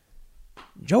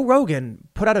 Joe Rogan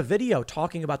put out a video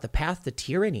talking about the path to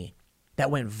tyranny that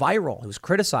went viral. He was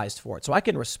criticized for it. So I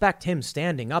can respect him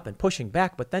standing up and pushing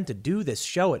back, but then to do this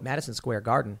show at Madison Square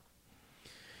Garden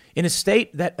in a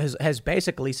state that has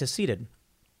basically seceded.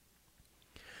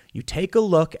 You take a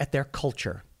look at their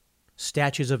culture.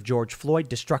 Statues of George Floyd,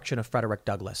 destruction of Frederick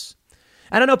Douglass.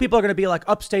 And I know people are going to be like,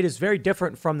 upstate is very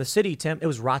different from the city, Tim. It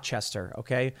was Rochester,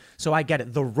 okay? So I get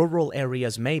it. The rural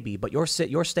areas maybe, but your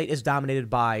state is dominated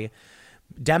by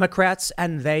Democrats,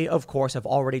 and they, of course, have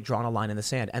already drawn a line in the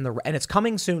sand. And it's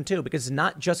coming soon, too, because it's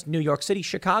not just New York City,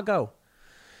 Chicago.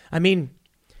 I mean,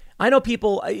 I know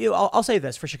people, I'll say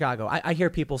this for Chicago. I hear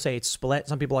people say it's split.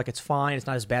 Some people are like it's fine. It's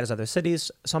not as bad as other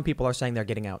cities. Some people are saying they're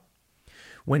getting out.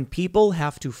 When people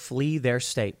have to flee their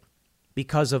state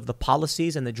because of the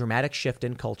policies and the dramatic shift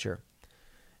in culture,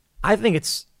 I think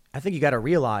you got to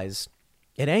realize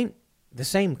it ain't the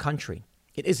same country.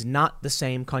 It is not the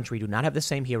same country. Do not have the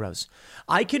same heroes.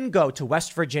 I can go to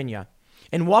West Virginia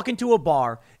and walk into a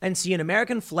bar and see an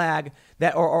American flag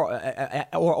that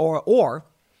or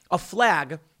a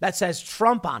flag that says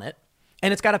Trump on it,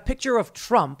 and it's got a picture of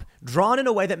Trump drawn in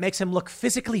a way that makes him look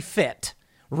physically fit,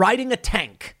 riding a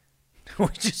tank,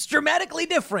 which is dramatically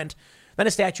different than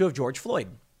a statue of George Floyd.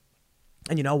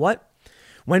 And you know what?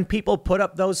 When people put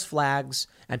up those flags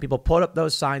and people put up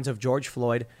those signs of George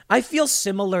Floyd, I feel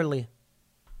similarly.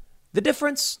 The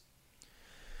difference?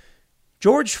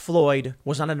 George Floyd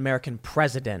was not an American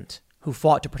president who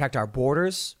fought to protect our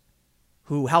borders,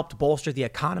 who helped bolster the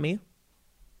economy.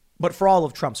 But for all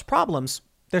of Trump's problems,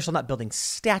 they're still not building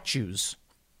statues.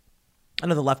 I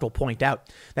know the left will point out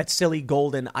that silly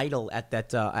golden idol at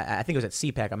that, I think it was at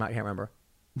CPAC, I can't remember,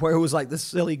 where it was like this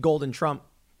silly golden Trump.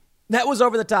 That was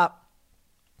over the top.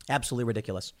 Absolutely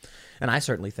ridiculous. And I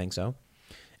certainly think so.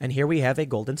 And here we have a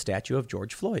golden statue of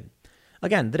George Floyd.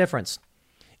 Again, the difference.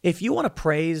 If you want to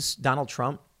praise Donald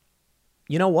Trump,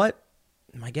 you know what?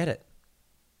 I get it.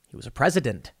 He was a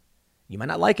president. You might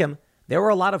not like him. There were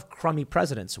a lot of crummy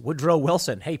presidents. Woodrow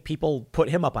Wilson. Hey, people put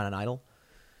him up on an idol.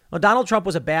 Well, Donald Trump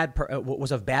was of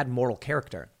bad moral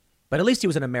character, but at least he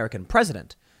was an American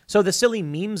president. So the silly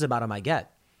memes about him I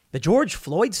get. The George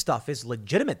Floyd stuff is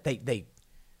legitimate. They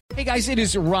Hey guys, it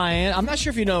is Ryan. I'm not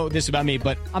sure if you know this about me,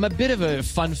 but I'm a bit of a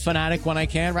fun fanatic when I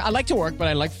can. I like to work, but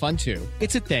I like fun too.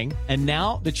 It's a thing. And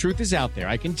now the truth is out there.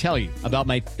 I can tell you about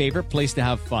my favorite place to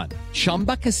have fun.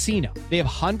 Chumba Casino. They have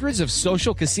hundreds of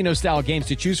social casino style games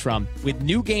to choose from with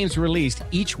new games released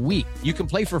each week. You can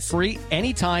play for free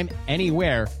anytime,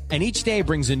 anywhere. And each day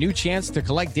brings a new chance to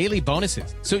collect daily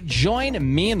bonuses. So join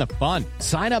me in the fun.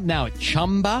 Sign up now at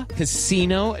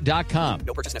ChumbaCasino.com.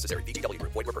 No purchase necessary. VGW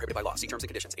Group. Void where prohibited by law. See terms and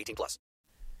conditions. 18+.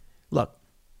 Look,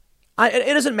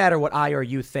 it doesn't matter what I or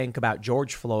you think about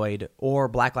George Floyd or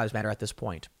Black Lives Matter at this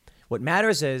point. What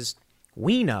matters is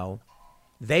we know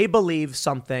they believe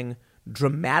something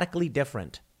dramatically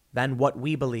different than what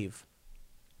we believe.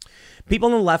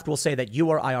 People on the left will say that you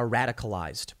or I are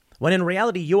radicalized, when in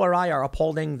reality, you or I are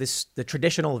upholding the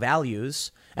traditional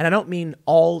values. And I don't mean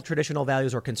all traditional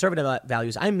values or conservative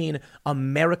values. I mean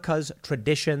America's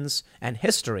traditions and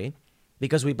history,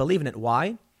 because we believe in it.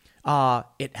 Why?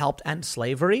 It helped end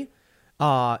slavery.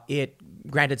 It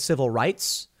granted civil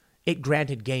rights. It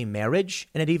granted gay marriage.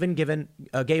 And it even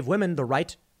gave women the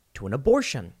right to an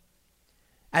abortion.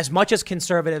 As much as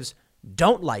conservatives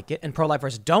don't like it and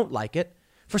pro-lifers don't like it,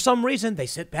 for some reason, they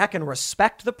sit back and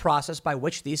respect the process by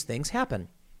which these things happen.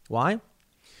 Why?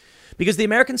 Because the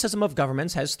American system of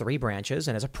governments has 3 branches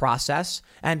and has a process.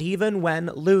 And even when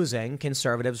losing,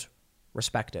 conservatives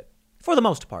respect it for the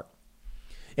most part.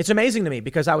 It's amazing to me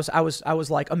because I was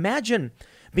like, imagine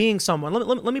being someone.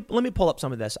 Let me pull up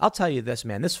some of this. I'll tell you this,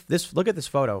 man. This look at this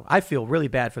photo. I feel really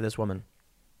bad for this woman.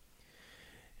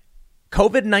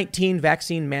 COVID-19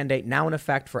 vaccine mandate now in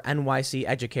effect for NYC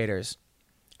educators.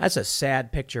 That's a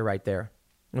sad picture right there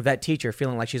of that teacher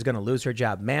feeling like she's going to lose her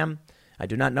job. Ma'am, I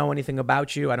do not know anything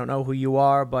about you. I don't know who you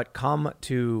are, but go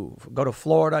to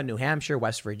Florida, New Hampshire,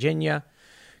 West Virginia.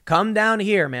 Come down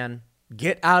here, man.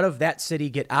 Get out of that city.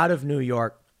 Get out of New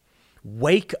York.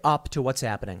 Wake up to what's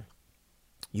happening.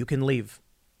 You can leave.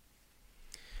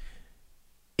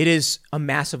 It is a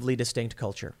massively distinct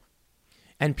culture.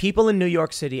 And people in New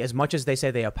York City, as much as they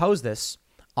say they oppose this,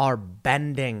 are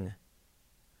bending.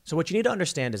 So what you need to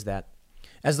understand is that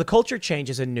as the culture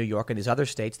changes in New York and these other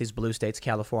states, these blue states,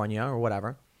 California or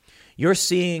whatever, you're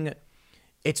seeing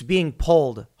it's being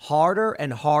pulled harder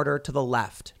and harder to the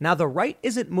left. Now, the right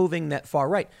isn't moving that far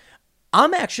right.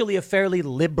 I'm actually a fairly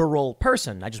liberal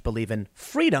person. I just believe in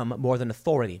freedom more than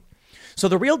authority. So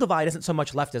the real divide isn't so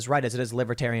much left as right as it is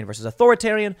libertarian versus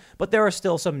authoritarian, but there are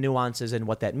still some nuances in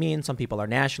what that means. Some people are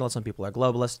nationalists, some people are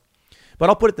globalists. But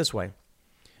I'll put it this way.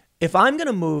 If I'm going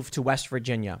to move to West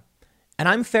Virginia and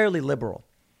I'm fairly liberal,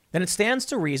 then it stands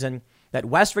to reason that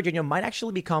West Virginia might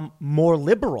actually become more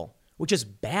liberal, which is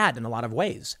bad in a lot of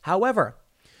ways. However,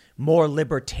 more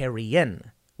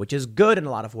libertarian, which is good in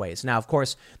a lot of ways. Now, of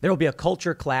course, there will be a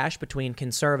culture clash between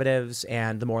conservatives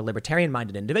and the more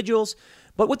libertarian-minded individuals.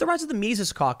 But with the rise of the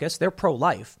Mises Caucus, they're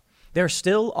pro-life. There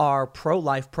still are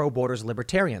pro-life, pro-borders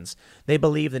libertarians. They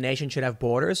believe the nation should have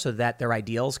borders so that their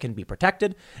ideals can be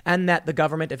protected, and that the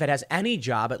government, if it has any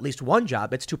job, at least one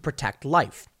job, it's to protect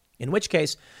life. In which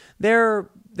case,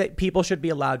 that people should be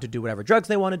allowed to do whatever drugs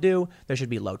they want to do. There should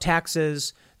be low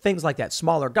taxes, things like that,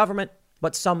 smaller government,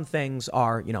 but some things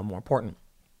are, more important.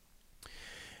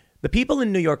 The people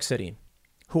in New York City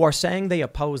who are saying they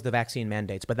oppose the vaccine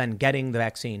mandates, but then getting the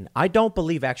vaccine, I don't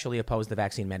believe actually oppose the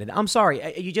vaccine mandate. I'm sorry.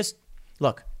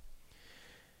 Look,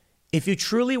 if you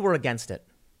truly were against it,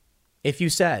 if you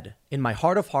said, in my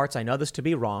heart of hearts, I know this to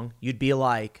be wrong, you'd be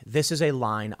like, this is a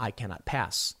line I cannot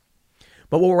pass.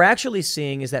 But what we're actually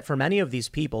seeing is that for many of these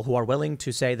people who are willing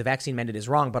to say the vaccine mandate is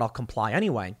wrong, but I'll comply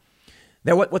anyway,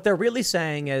 what they're really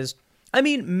saying is,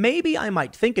 maybe I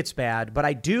might think it's bad, but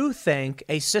I do think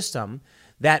a system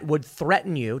that would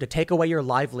threaten you to take away your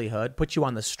livelihood, put you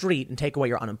on the street and take away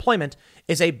your unemployment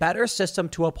is a better system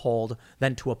to uphold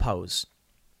than to oppose.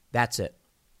 That's it.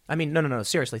 No,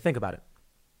 seriously, think about it.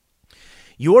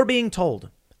 You're being told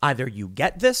either you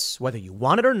get this, whether you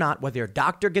want it or not, whether your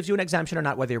doctor gives you an exemption or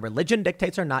not, whether your religion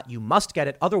dictates or not, you must get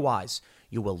it. Otherwise,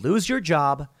 you will lose your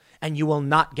job and you will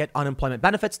not get unemployment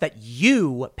benefits that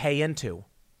you pay into.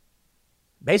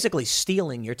 Basically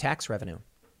stealing your tax revenue.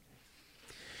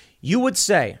 You would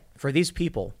say for these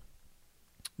people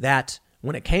that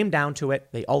when it came down to it,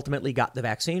 they ultimately got the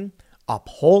vaccine.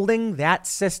 Upholding that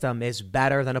system is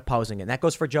better than opposing it. And that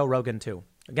goes for Joe Rogan, too.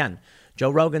 Again,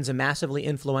 Joe Rogan's a massively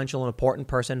influential and important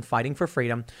person fighting for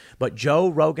freedom. But Joe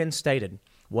Rogan stated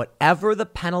whatever the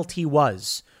penalty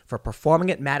was for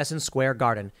performing at Madison Square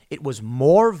Garden, it was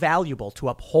more valuable to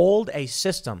uphold a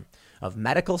system of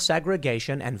medical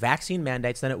segregation and vaccine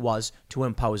mandates than it was to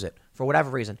impose it. For whatever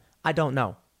reason, I don't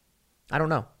know.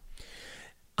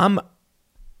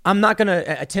 I'm not going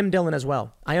to, Tim Dillon as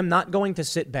well, I am not going to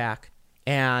sit back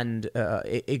and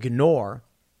ignore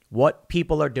what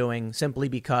people are doing simply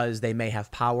because they may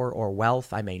have power or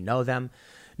wealth. I may know them.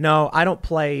 No, I don't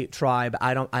play tribe.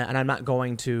 And I'm not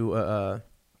going to,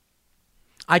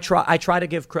 I try to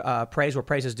give praise where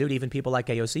praise is due to even people like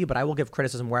AOC, but I will give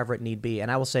criticism wherever it need be.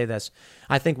 And I will say this.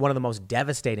 I think one of the most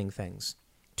devastating things,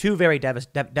 two very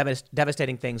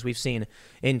devastating things we've seen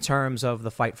in terms of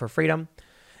the fight for freedom.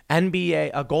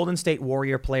 NBA, a Golden State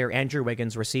Warrior player, Andrew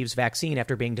Wiggins, receives vaccine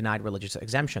after being denied religious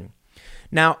exemption.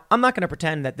 Now, I'm not going to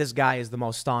pretend that this guy is the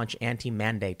most staunch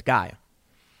anti-mandate guy,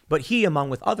 but he, among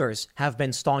with others, have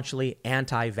been staunchly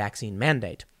anti-vaccine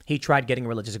mandate. He tried getting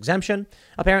religious exemption.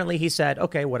 Apparently, he said,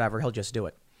 okay, whatever, he'll just do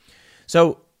it.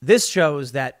 So this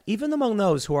shows that even among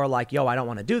those who are like, yo, I don't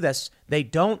want to do this, they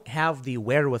don't have the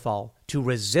wherewithal to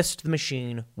resist the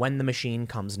machine when the machine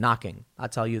comes knocking. I'll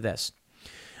tell you this.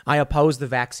 I oppose the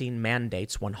vaccine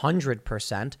mandates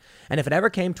 100%. And if it ever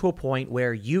came to a point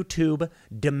where YouTube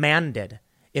demanded,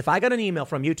 if I got an email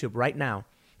from YouTube right now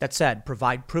that said,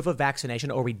 provide proof of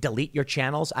vaccination or we delete your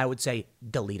channels, I would say,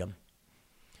 delete them.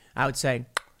 I would say,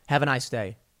 have a nice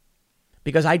day.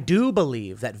 Because I do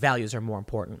believe that values are more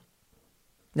important.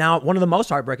 Now, one of the most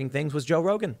heartbreaking things was Joe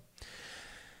Rogan.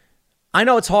 I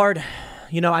know it's hard.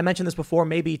 You know, I mentioned this before.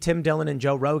 Maybe Tim Dillon and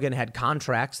Joe Rogan had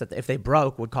contracts that if they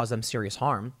broke would cause them serious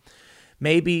harm.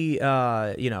 Maybe,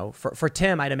 for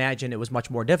Tim, I'd imagine it was much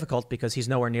more difficult because he's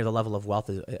nowhere near the level of wealth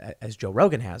as Joe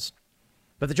Rogan has.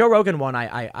 But the Joe Rogan one,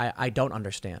 I don't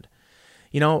understand.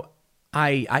 You know,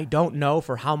 I don't know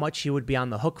for how much he would be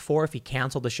on the hook for if he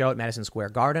canceled the show at Madison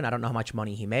Square Garden. I don't know how much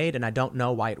money he made, and I don't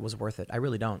know why it was worth it. I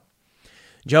really don't.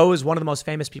 Joe is one of the most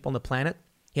famous people on the planet.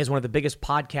 He has one of the biggest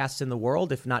podcasts in the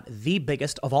world, if not the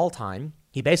biggest of all time.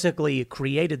 He basically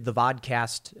created the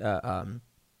vodcast,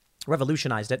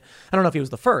 revolutionized it. I don't know if he was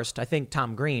the first. I think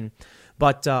Tom Green.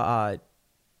 But, no.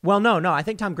 I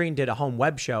think Tom Green did a home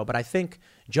web show. But I think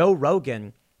Joe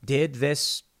Rogan did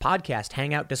this podcast,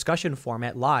 hangout discussion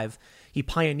format live. He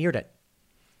pioneered it.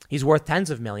 He's worth tens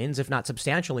of millions, if not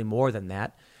substantially more than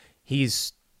that.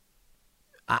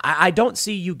 I don't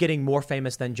see you getting more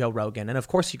famous than Joe Rogan. And of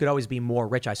course, you could always be more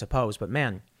rich, I suppose. But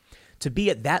man, to be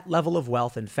at that level of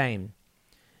wealth and fame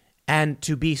and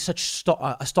to be such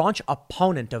a staunch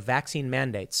opponent of vaccine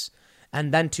mandates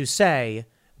and then to say,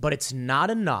 but it's not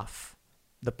enough.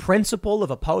 The principle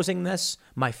of opposing this,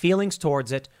 my feelings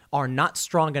towards it are not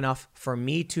strong enough for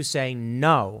me to say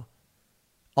no.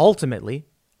 Ultimately,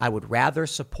 I would rather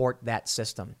support that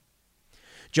system.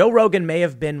 Joe Rogan may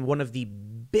have been one of the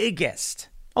biggest,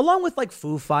 along with like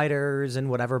Foo Fighters and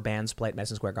whatever bands play at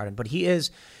Madison Square Garden. But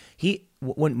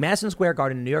when Madison Square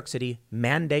Garden in New York City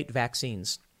mandate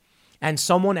vaccines, and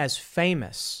someone as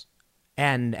famous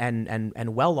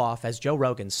and well off as Joe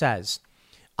Rogan says,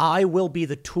 I will be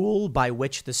the tool by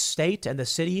which the state and the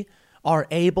city are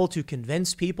able to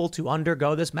convince people to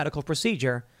undergo this medical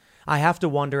procedure, I have to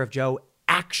wonder if Joe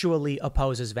actually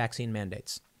opposes vaccine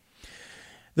mandates.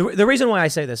 The reason why I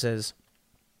say this is,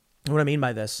 what I mean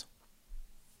by this,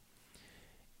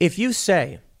 if you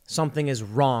say something is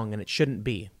wrong and it shouldn't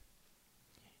be,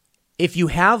 if you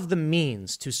have the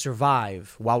means to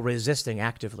survive while resisting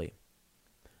actively,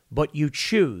 but you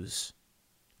choose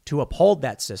to uphold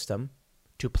that system,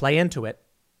 to play into it,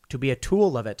 to be a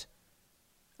tool of it,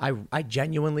 I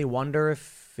genuinely wonder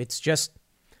if it's just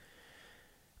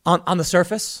on the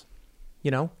surface. You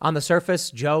know, on the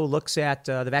surface, Joe looks at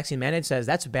the vaccine mandate and says,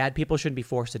 that's bad. People shouldn't be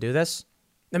forced to do this.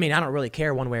 I mean, I don't really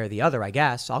care one way or the other, I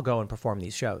guess. I'll go and perform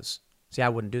these shows. See, I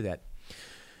wouldn't do that.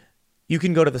 You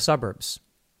can go to the suburbs.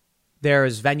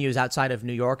 There's venues outside of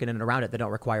New York and in and around it that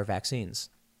don't require vaccines.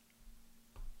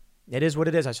 It is what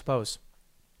it is, I suppose.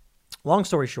 Long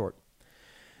story short,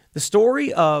 the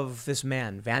story of this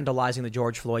man vandalizing the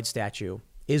George Floyd statue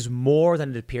is more than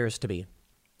it appears to be.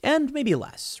 And maybe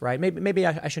less, right? Maybe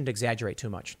I shouldn't exaggerate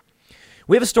too much.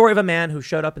 We have a story of a man who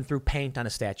showed up and threw paint on a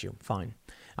statue. Fine.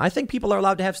 I think people are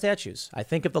allowed to have statues. I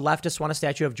think if the leftists want a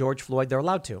statue of George Floyd, they're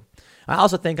allowed to. I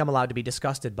also think I'm allowed to be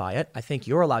disgusted by it. I think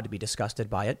you're allowed to be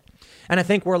disgusted by it. And I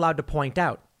think we're allowed to point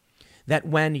out that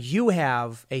when you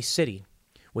have a city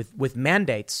with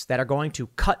mandates that are going to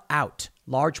cut out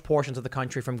large portions of the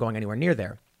country from going anywhere near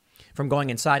there, from going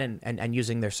inside and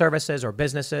using their services or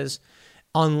businesses,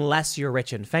 unless you're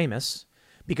rich and famous,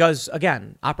 because,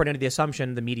 again, operating under the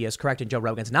assumption the media is correct and Joe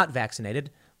Rogan's not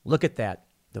vaccinated, look at that.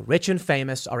 The rich and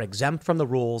famous are exempt from the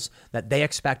rules that they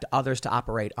expect others to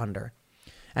operate under.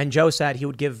 And Joe said he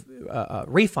would give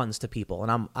refunds to people.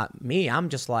 And I'm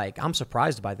just like, I'm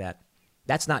surprised by that.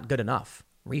 That's not good enough.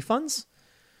 Refunds?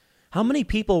 How many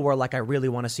people were like, I really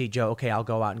want to see Joe. Okay, I'll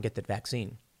go out and get that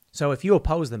vaccine. So if you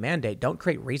oppose the mandate, don't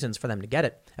create reasons for them to get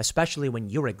it, especially when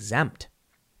you're exempt.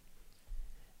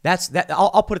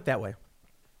 I'll put it that way.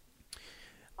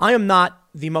 I am not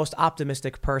the most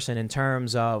optimistic person in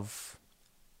terms of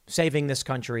saving this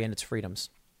country and its freedoms.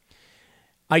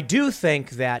 I do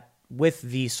think that with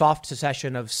the soft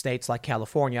secession of states like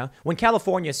California, when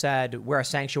California said we're a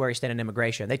sanctuary state in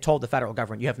immigration, they told the federal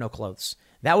government, you have no clothes.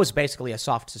 That was basically a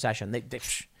soft secession.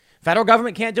 Federal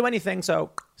government can't do anything,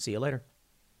 so see you later.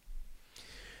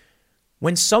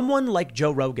 When someone like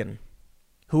Joe Rogan,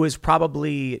 who is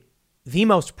probably the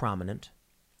most prominent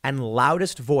and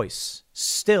loudest voice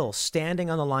still standing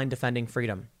on the line defending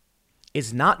freedom,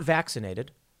 is not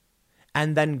vaccinated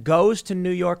and then goes to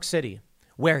New York City,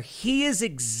 where he is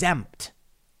exempt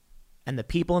and the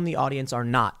people in the audience are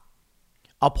not,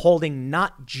 upholding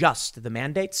not just the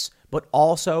mandates, but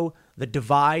also the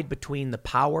divide between the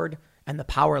powered and the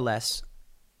powerless,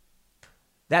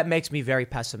 that makes me very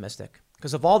pessimistic.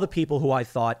 Because of all the people who I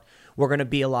thought were going to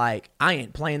be like, I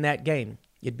ain't playing that game,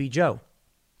 it'd be Joe.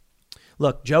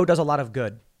 Look, Joe does a lot of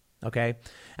good, okay?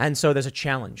 And so there's a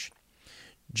challenge.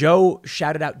 Joe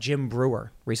shouted out Jim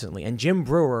Brewer recently, and Jim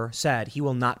Brewer said he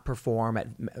will not perform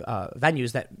at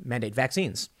venues that mandate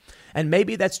vaccines. And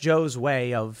maybe that's Joe's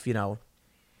way of,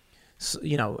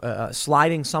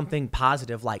 sliding something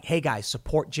positive like, hey, guys,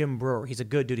 support Jim Brewer. He's a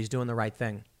good dude. He's doing the right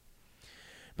thing.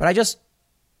 But I just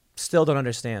still don't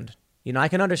understand. I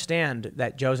can understand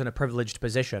that Joe's in a privileged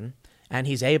position and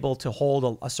he's able to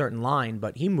hold a certain line,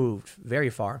 but he moved very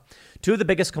far. Two of the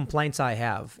biggest complaints I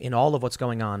have in all of what's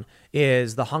going on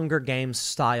is the Hunger Games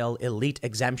style elite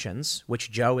exemptions, which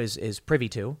Joe is privy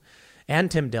to, and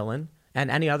Tim Dillon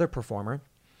and any other performer,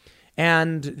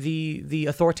 and the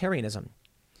authoritarianism.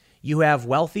 You have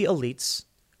wealthy elites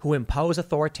who impose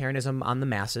authoritarianism on the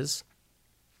masses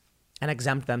and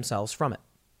exempt themselves from it.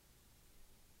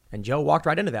 And Joe walked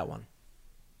right into that one.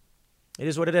 It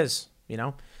is what it is,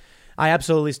 I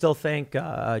absolutely still think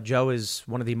Joe is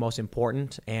one of the most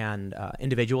important and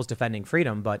individuals defending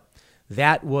freedom, but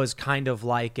that was kind of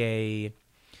like it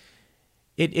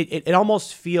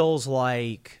almost feels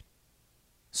like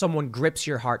someone grips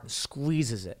your heart and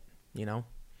squeezes it,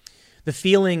 The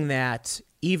feeling that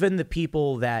even the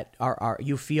people that are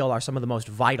you feel are some of the most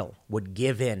vital would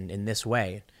give in this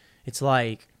way. It's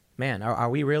like, man, are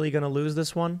we really going to lose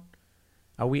this one?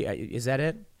 Is that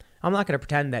it? I'm not going to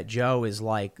pretend that Joe is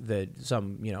like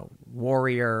some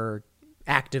warrior,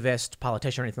 activist,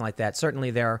 politician or anything like that. Certainly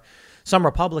there are some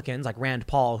Republicans like Rand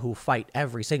Paul who fight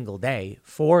every single day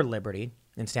for liberty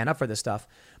and stand up for this stuff.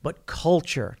 But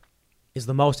culture is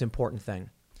the most important thing. And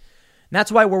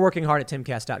that's why we're working hard at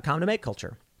timcast.com to make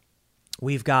culture.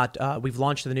 We've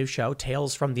launched the new show,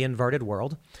 Tales from the Inverted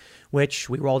World, which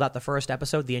we rolled out the first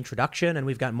episode, the introduction, and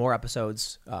we've got more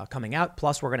episodes coming out.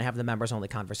 Plus, we're going to have the members-only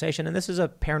conversation, and this is a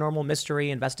paranormal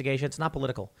mystery investigation. It's not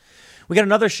political. We got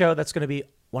another show that's going to be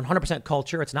 100%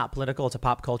 culture. It's not political. It's a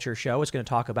pop culture show. It's going to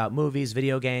talk about movies,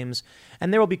 video games,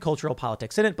 and there will be cultural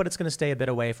politics in it, but it's going to stay a bit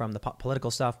away from the political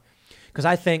stuff because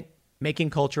I think making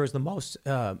culture is the most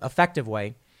effective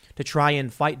way to try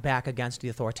and fight back against the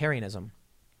authoritarianism.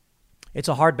 It's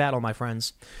a hard battle, my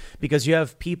friends, because you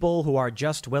have people who are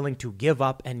just willing to give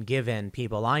up and give in,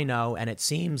 people I know, and it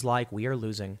seems like we are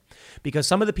losing. Because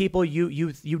some of the people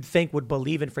you'd think would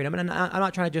believe in freedom, and I'm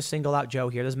not trying to just single out Joe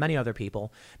here, there's many other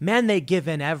people, man, they give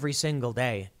in every single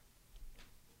day.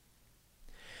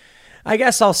 I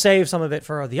guess I'll save some of it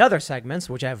for the other segments,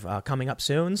 which I have coming up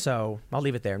soon, so I'll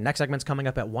leave it there. Next segment's coming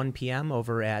up at 1 p.m.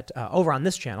 over on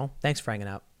this channel. Thanks for hanging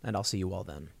out, and I'll see you all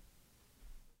then.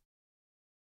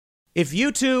 If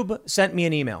YouTube sent me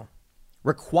an email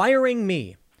requiring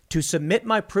me to submit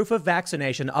my proof of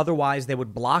vaccination, otherwise they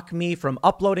would block me from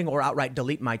uploading or outright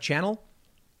delete my channel,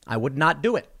 I would not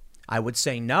do it. I would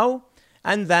say no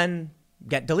and then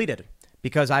get deleted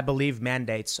because I believe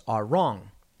mandates are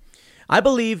wrong. I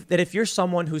believe that if you're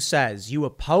someone who says you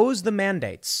oppose the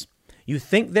mandates, you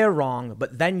think they're wrong,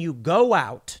 but then you go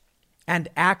out and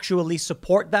actually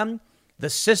support them, the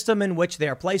system in which they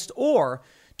are placed, or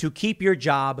to keep your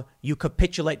job, you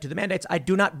capitulate to the mandates. I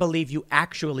do not believe you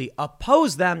actually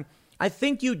oppose them. I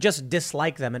think you just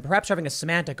dislike them, and perhaps having a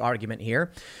semantic argument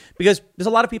here, because there's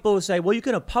a lot of people who say, well, you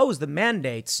can oppose the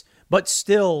mandates, but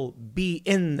still be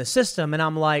in the system. And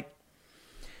I'm like,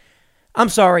 I'm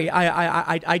sorry,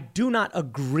 I do not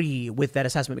agree with that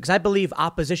assessment because I believe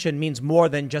opposition means more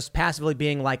than just passively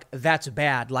being like, that's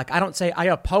bad. Like, I don't say I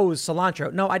oppose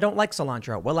cilantro. No, I don't like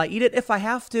cilantro. Will I eat it if I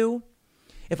have to?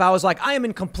 If I was like, I am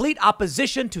in complete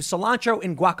opposition to cilantro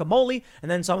in guacamole, and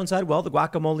then someone said, well, the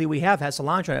guacamole we have has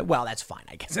cilantro in it. Well, that's fine.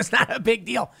 I guess it's not a big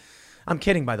deal. I'm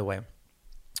kidding, by the way.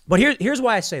 But here's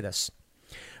why I say this.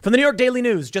 From the New York Daily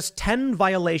News, just 10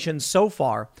 violations so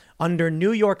far under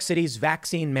New York City's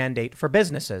vaccine mandate for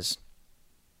businesses.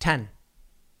 10.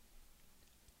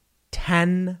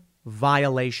 10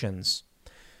 violations.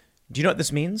 Do you know what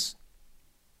this means?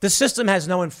 The system has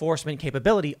no enforcement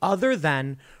capability other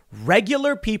than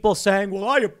regular people saying, well,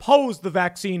 I oppose the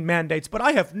vaccine mandates, but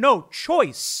I have no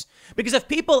choice. Because if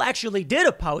people actually did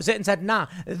oppose it and said, nah,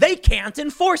 they can't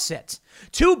enforce it.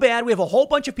 Too bad we have a whole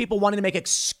bunch of people wanting to make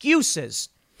excuses.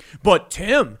 But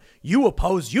Tim, you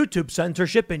oppose YouTube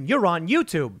censorship and you're on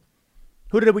YouTube.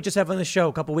 Who did we just have on the show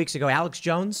a couple weeks ago? Alex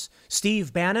Jones?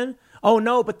 Steve Bannon? Oh,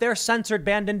 no, but they're censored,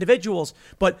 banned individuals.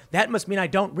 But that must mean I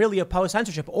don't really oppose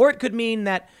censorship. Or it could mean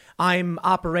that I'm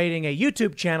operating a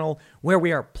YouTube channel where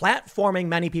we are platforming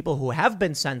many people who have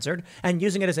been censored and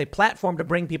using it as a platform to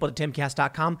bring people to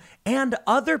timcast.com and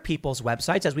other people's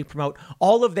websites as we promote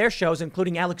all of their shows,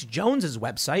 including Alex Jones's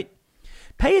website.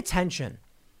 Pay attention.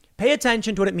 Pay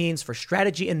attention to what it means for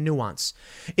strategy and nuance.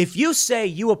 If you say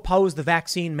you oppose the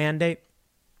vaccine mandate,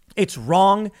 it's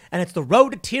wrong and it's the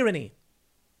road to tyranny.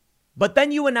 But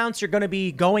then you announce you're going to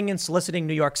be going and soliciting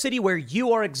New York City where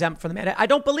you are exempt from the mandate. I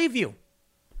don't believe you.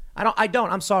 I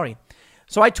don't. I'm sorry.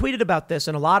 So I tweeted about this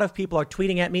and a lot of people are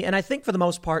tweeting at me. And I think for the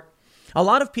most part, a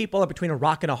lot of people are between a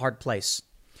rock and a hard place.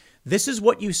 This is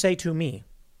what you say to me.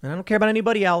 And I don't care about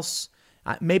anybody else.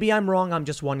 Maybe I'm wrong. I'm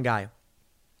just one guy.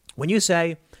 When you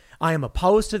say, I am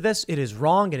opposed to this, it is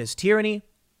wrong, it is tyranny,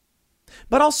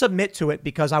 but I'll submit to it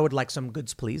because I would like some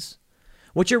goods, please.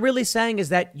 What you're really saying is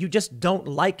that you just don't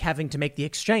like having to make the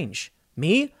exchange.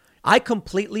 Me, I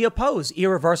completely oppose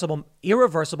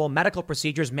irreversible medical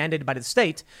procedures mandated by the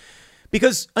state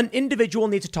because an individual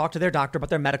needs to talk to their doctor about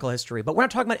their medical history. But we're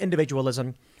not talking about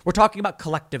individualism. We're talking about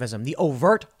collectivism, the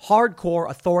overt, hardcore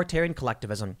authoritarian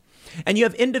collectivism. And you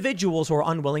have individuals who are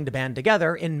unwilling to band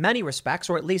together in many respects,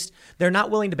 or at least they're not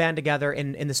willing to band together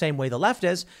in the same way the left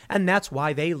is. And that's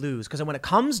why they lose. Because when it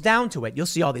comes down to it, you'll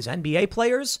see all these NBA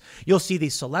players, you'll see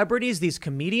these celebrities, these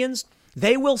comedians.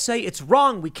 They will say it's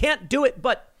wrong. We can't do it.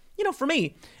 But, you know, for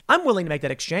me, I'm willing to make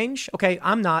that exchange. Okay,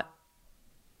 I'm not.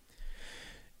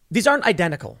 These aren't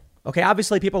identical. Okay,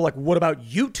 obviously people are like, what about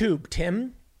YouTube,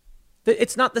 Tim?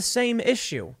 It's not the same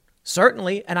issue.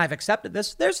 Certainly, and I've accepted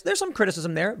this, there's some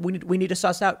criticism there we need to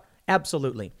suss out.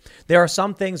 Absolutely. There are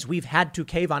some things we've had to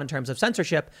cave on in terms of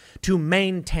censorship to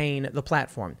maintain the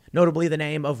platform, notably the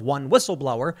name of one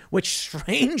whistleblower, which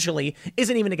strangely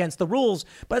isn't even against the rules,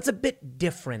 but it's a bit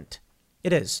different.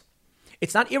 It is.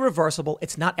 It's not irreversible.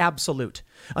 It's not absolute.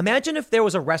 Imagine if there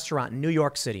was a restaurant in New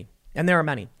York City, and there are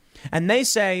many, and they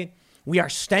say, we are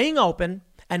staying open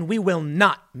and we will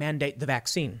not mandate the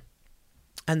vaccine.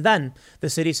 And then the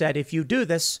city said, if you do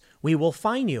this, we will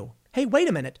fine you. Hey, wait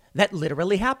a minute. That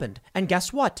literally happened. And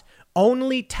guess what?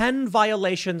 Only 10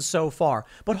 violations so far.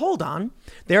 But hold on.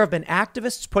 There have been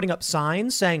activists putting up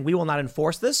signs saying we will not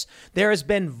enforce this. There has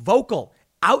been vocal,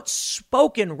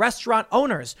 outspoken restaurant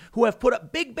owners who have put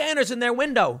up big banners in their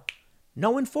window.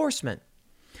 No enforcement.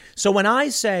 So when I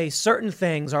say certain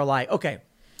things are like, okay,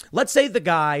 let's say the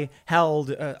guy held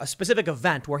a specific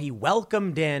event where he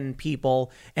welcomed in people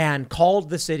and called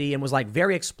the city and was like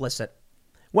very explicit.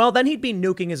 Well, then he'd be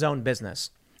nuking his own business.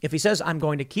 If he says, I'm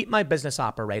going to keep my business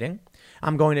operating,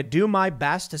 I'm going to do my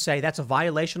best to say that's a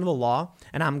violation of the law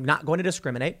and I'm not going to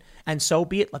discriminate, and so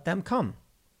be it, let them come.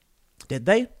 Did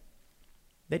they?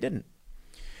 They didn't.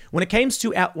 When it came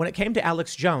to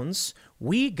Alex Jones,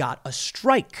 we got a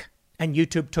strike and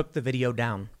YouTube took the video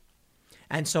down.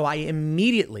 And so I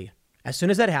immediately, as soon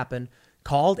as that happened,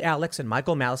 called Alex and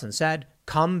Michael Malice and said,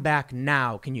 come back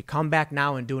now. Can you come back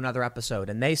now and do another episode?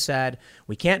 And they said,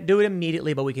 we can't do it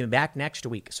immediately, but we can be back next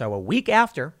week. So a week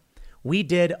after, we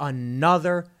did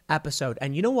another episode.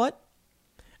 And you know what?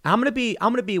 I'm going to be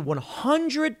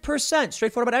 100%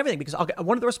 straightforward about everything because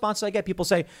one of the responses I get, people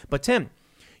say, but Tim,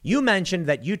 you mentioned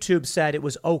that YouTube said it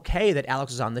was okay that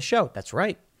Alex was on the show. That's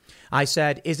right. I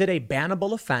said, is it a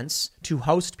bannable offense to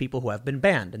host people who have been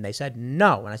banned? And they said,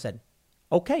 no. And I said,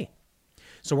 okay,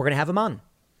 so we're going to have him on.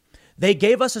 They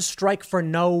gave us a strike for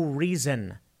no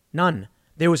reason. None.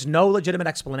 There was no legitimate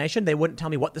explanation. They wouldn't tell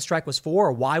me what the strike was for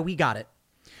or why we got it.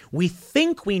 We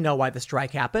think we know why the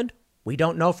strike happened. We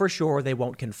don't know for sure. They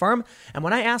won't confirm. And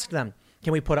when I asked them,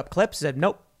 can we put up clips? They said,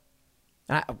 nope.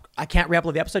 I can't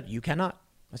re-upload the episode. You cannot.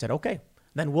 I said, okay,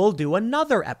 then we'll do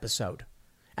another episode.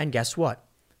 And guess what?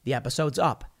 The episode's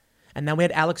up. And then we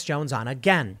had Alex Jones on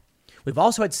again. We've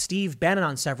also had Steve Bannon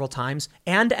on several times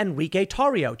and Enrique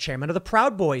Tarrio, chairman of the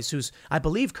Proud Boys, who's, I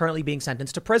believe, currently being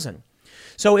sentenced to prison.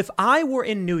 So if I were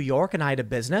in New York and I had a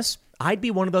business, I'd be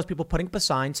one of those people putting up a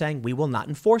sign saying we will not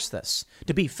enforce this.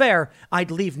 To be fair,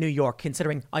 I'd leave New York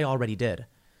considering I already did.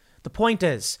 The point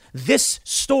is, this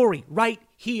story right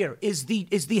here is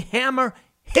the hammer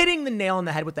hitting the nail on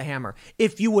the head with the hammer.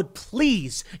 If you would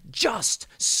please just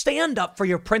stand up for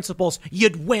your principles,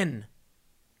 you'd win.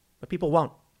 But people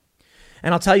won't.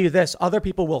 And I'll tell you this, other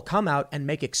people will come out and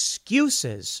make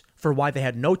excuses for why they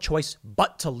had no choice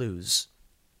but to lose.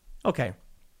 Okay.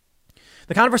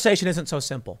 The conversation isn't so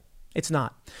simple. It's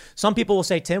not. Some people will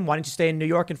say, Tim, why didn't you stay in New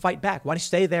York and fight back? Why don't you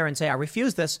stay there and say, I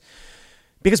refuse this?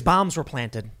 Because bombs were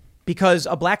planted. Because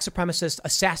a black supremacist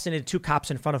assassinated 2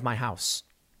 cops in front of my house.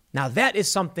 Now, that is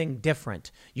something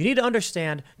different. You need to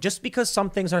understand, just because some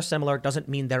things are similar doesn't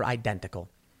mean they're identical.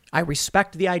 I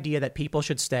respect the idea that people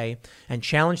should stay and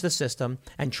challenge the system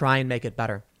and try and make it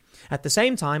better. At the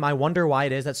same time, I wonder why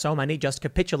it is that so many just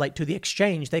capitulate to the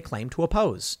exchange they claim to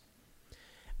oppose.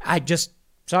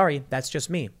 Sorry, that's just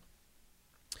me.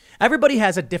 Everybody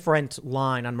has a different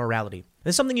line on morality.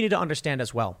 This is something you need to understand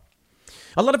as well.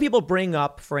 A lot of people bring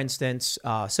up, for instance,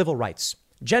 civil rights,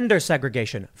 gender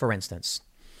segregation, for instance.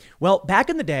 Well, back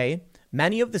in the day,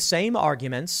 many of the same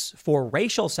arguments for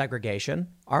racial segregation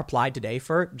are applied today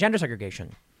for gender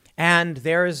segregation. And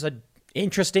there's an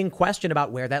interesting question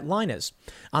about where that line is.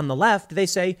 On the left, they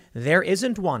say there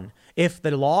isn't one. If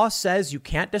the law says you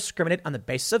can't discriminate on the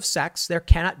basis of sex, there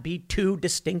cannot be 2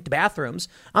 distinct bathrooms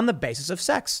on the basis of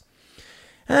sex.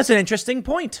 And that's an interesting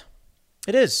point.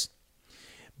 It is.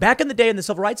 Back in the day in the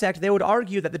Civil Rights Act, they would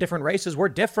argue that the different races were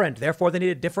different, therefore they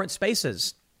needed different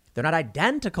spaces. They're not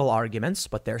identical arguments,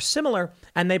 but they're similar,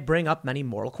 and they bring up many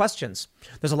moral questions.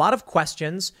 There's a lot of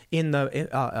questions in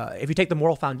if you take the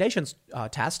moral foundations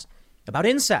test about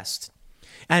incest.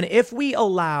 And if we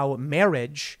allow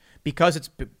marriage because it's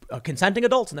consenting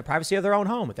adults in the privacy of their own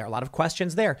home, there are a lot of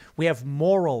questions there. We have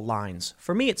moral lines.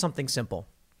 For me, it's something simple.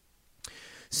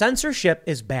 Censorship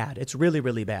is bad. It's really,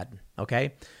 really bad.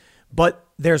 Okay. But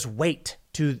there's weight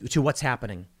to what's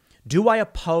happening. Do I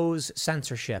oppose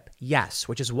censorship? Yes,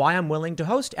 which is why I'm willing to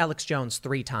host Alex Jones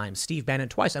 3 times, Steve Bannon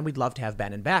twice, and we'd love to have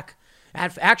Bannon back.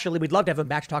 And actually, we'd love to have him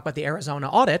back to talk about the Arizona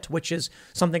audit, which is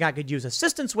something I could use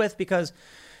assistance with because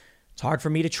it's hard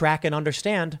for me to track and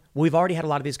understand. We've already had a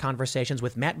lot of these conversations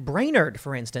with Matt Brainerd,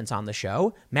 for instance, on the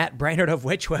show. Matt Brainerd, of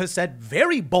which has said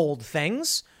very bold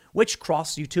things, which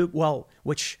cross YouTube, well,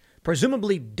 which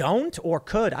presumably don't or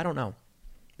could. I don't know.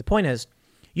 The point is,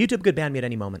 YouTube could ban me at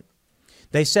any moment.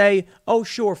 They say, oh,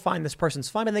 sure, fine, this person's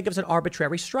fine, and they give us an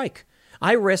arbitrary strike.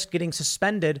 I risked getting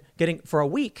suspended for a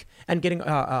week and getting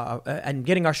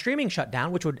our streaming shut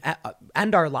down, which would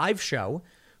end our live show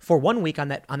for 1 week on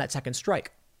that second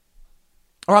strike.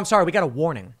 Or I'm sorry, we got a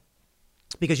warning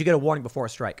because you get a warning before a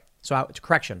strike. So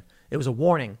correction, it was a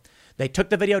warning. They took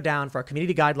the video down for a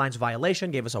community guidelines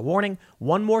violation, gave us a warning.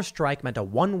 1 more strike meant a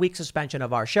 1 week suspension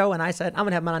of our show. And I said, I'm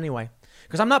going to have mine anyway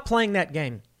because I'm not playing that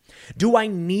game. Do I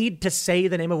need to say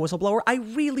the name of a whistleblower? I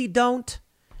really don't.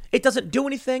 It doesn't do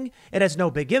anything. It has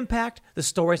no big impact. The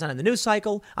story's not in the news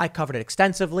cycle. I covered it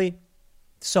extensively.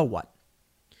 So what?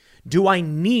 Do I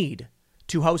need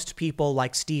to host people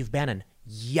like Steve Bannon?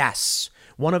 Yes.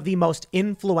 One of the most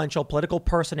influential political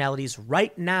personalities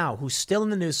right now who's still in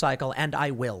the news cycle, and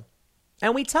I will.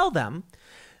 And we tell them,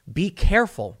 be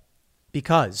careful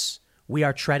because we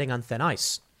are treading on thin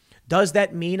ice. Does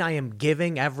that mean I am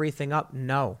giving everything up?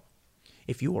 No.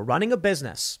 If you were running a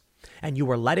business and you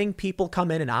were letting people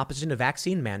come in opposition to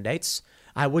vaccine mandates,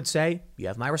 I would say you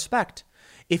have my respect.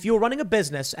 If you were running a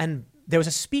business and there was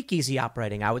a speakeasy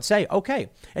operating, I would say, okay,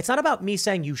 it's not about me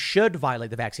saying you should violate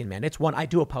the vaccine mandates. One, I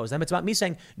do oppose them. It's about me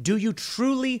saying, do you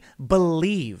truly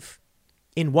believe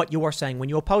in what you are saying when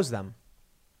you oppose them?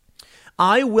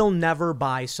 I will never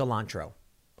buy cilantro.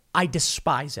 I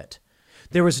despise it.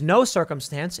 There is no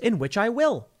circumstance in which I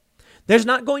will. There's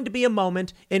not going to be a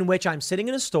moment in which I'm sitting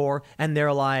in a store and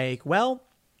they're like, well,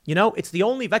 you know, it's the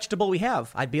only vegetable we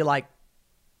have. I'd be like,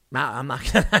 nah,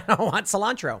 I don't want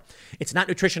cilantro. It's not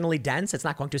nutritionally dense. It's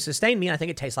not going to sustain me. And I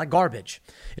think it tastes like garbage.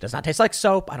 It does not taste like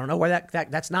soap. I don't know where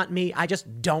that's not me. I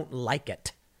just don't like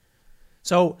it.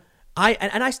 So I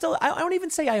don't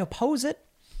even say I oppose it.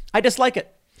 I dislike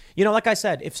it. You know, like I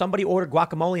said, if somebody ordered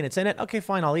guacamole and it's in it, okay,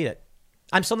 fine, I'll eat it.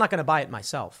 I'm still not going to buy it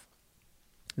myself.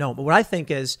 No, but what I think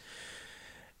is,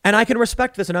 and I can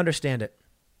respect this and understand it,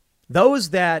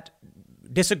 those that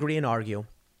disagree and argue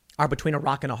are between a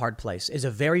rock and a hard place. Is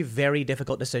a very, very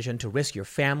difficult decision to risk your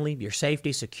family, your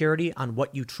safety, security on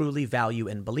what you truly value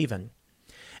and believe in.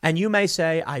 And you may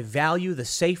say, I value the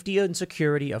safety and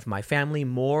security of my family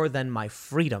more than my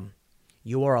freedom.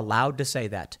 You are allowed to say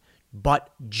that,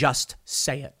 but just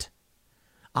say it.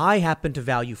 I happen to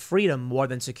value freedom more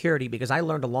than security because I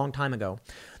learned a long time ago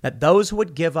that those who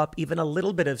would give up even a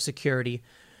little bit of security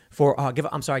give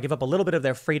up a little bit of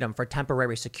their freedom for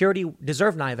temporary security,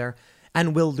 deserve neither,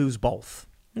 and will lose both.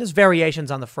 And there's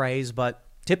variations on the phrase, but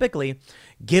typically,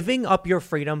 giving up your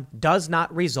freedom does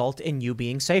not result in you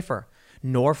being safer,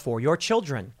 nor for your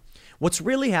children. What's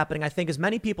really happening, I think, is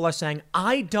many people are saying,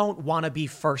 I don't want to be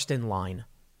first in line.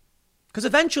 Because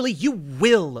eventually you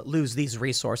will lose these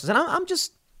resources. And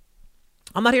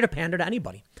I'm not here to pander to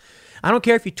anybody. I don't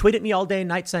care if you tweet at me all day and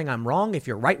night saying I'm wrong. If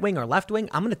you're right wing or left wing,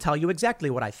 I'm going to tell you exactly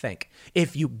what I think.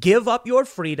 If you give up your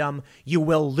freedom, you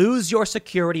will lose your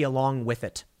security along with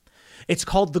it. It's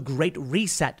called the Great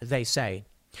Reset, they say.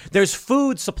 There's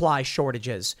food supply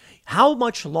shortages. How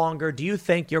much longer do you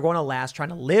think you're going to last trying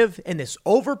to live in this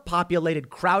overpopulated,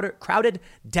 crowded,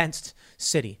 dense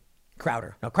city?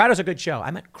 Crowder. No, Crowder's a good show. I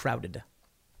meant crowded.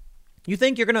 You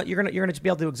think you're gonna just be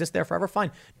able to exist there forever?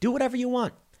 Fine. Do whatever you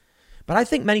want. But I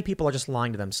think many people are just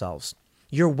lying to themselves.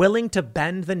 You're willing to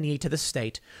bend the knee to the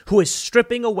state who is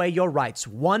stripping away your rights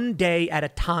one day at a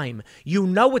time. You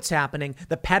know what's happening.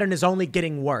 The pattern is only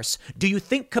getting worse. Do you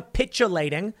think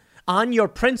capitulating on your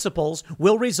principles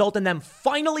will result in them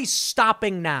finally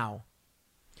stopping now?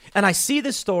 And I see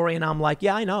this story and I'm like,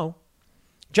 yeah, I know.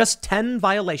 Just 10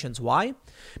 violations. Why?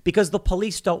 Because the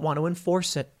police don't want to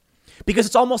enforce it. Because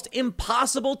it's almost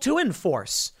impossible to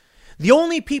enforce. The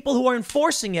only people who are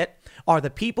enforcing it are the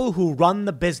people who run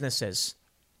the businesses.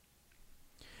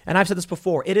 And I've said this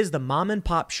before. It is the mom and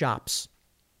pop shops.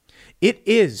 It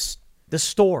is the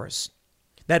stores.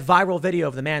 That viral video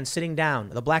of the man sitting down,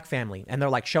 the black family, and they're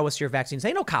like, show us your vaccines.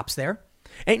 Ain't no cops there.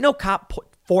 Ain't no cop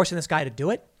forcing this guy to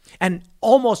do it. And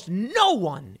almost no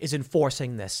one is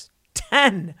enforcing this.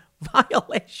 10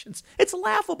 violations. It's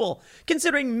laughable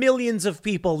considering millions of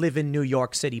people live in New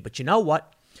York City. But you know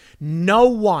what? No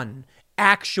one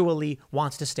actually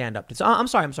wants to stand up. I'm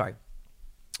sorry.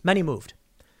 Many moved.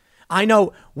 I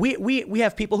know we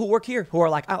have people who work here who are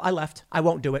like, I left. I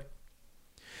won't do it.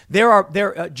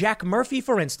 Jack Murphy,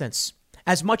 for instance,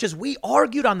 as much as we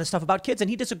argued on this stuff about kids and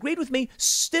he disagreed with me,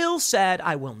 still said,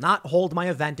 I will not hold my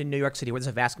event in New York City where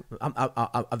there's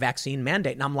a vaccine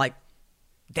mandate. And I'm like,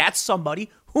 that's somebody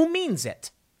who means it.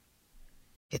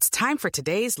 It's time for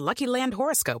today's Lucky Land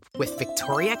horoscope with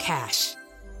Victoria Cash.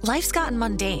 Life's gotten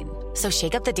mundane, so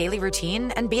shake up the daily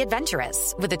routine and be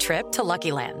adventurous with a trip to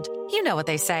Lucky Land. You know what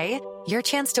they say. Your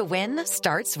chance to win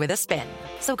starts with a spin.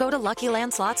 So go to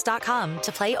LuckyLandSlots.com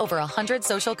to play over 100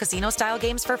 social casino-style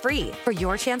games for free for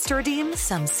your chance to redeem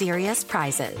some serious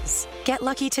prizes. Get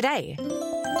lucky today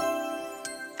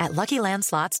at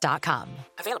LuckyLandSlots.com.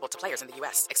 Available to players in the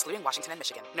U.S., excluding Washington and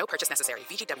Michigan. No purchase necessary.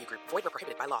 VGW Group. Void where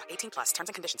prohibited by law. 18+. Terms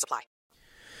and conditions apply.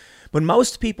 When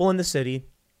most people in the city,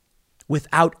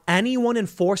 without anyone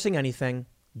enforcing anything,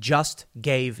 just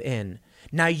gave in.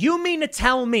 Now, you mean to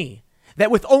tell me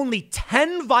that with only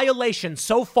 10 violations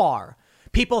so far,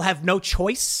 people have no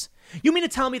choice? You mean to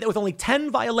tell me that with only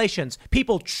 10 violations,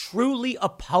 people truly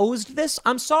opposed this?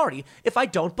 I'm sorry if I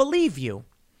don't believe you.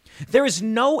 There is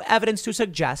no evidence to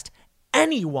suggest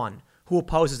anyone who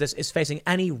opposes this is facing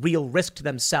any real risk to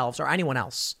themselves or anyone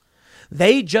else.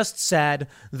 They just said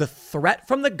the threat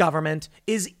from the government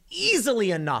is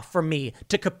easily enough for me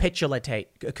to capitulate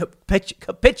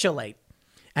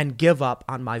and give up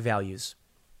on my values.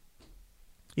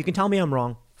 You can tell me I'm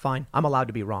wrong. Fine. I'm allowed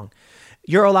to be wrong.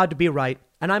 You're allowed to be right.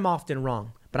 And I'm often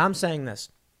wrong. But I'm saying this.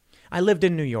 I lived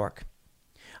in New York.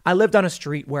 I lived on a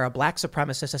street where a black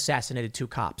supremacist assassinated 2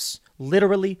 cops.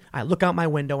 Literally, I look out my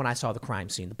window and I saw the crime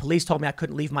scene. The police told me I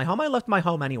couldn't leave my home. I left my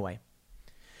home anyway.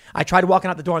 I tried walking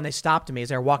out the door and they stopped me as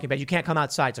they were walking back. You can't come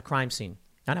outside. It's a crime scene.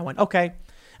 And I went, okay.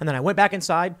 And then I went back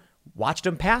inside, watched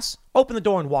them pass, opened the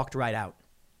door and walked right out.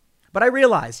 But I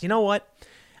realized, you know what?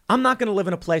 I'm not going to live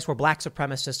in a place where black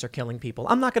supremacists are killing people.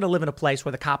 I'm not going to live in a place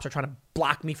where the cops are trying to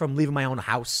block me from leaving my own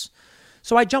house.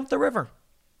 So I jumped the river,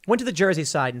 went to the Jersey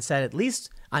side and said, at least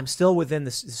I'm still within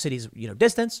the city's,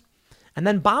 distance. And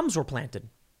then bombs were planted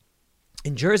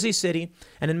in Jersey City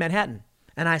and in Manhattan.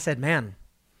 And I said, man,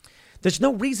 there's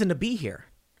no reason to be here.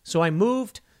 So I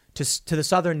moved to the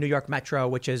southern New York Metro,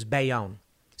 which is Bayonne,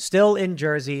 still in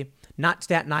Jersey, not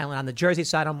Staten Island. On the Jersey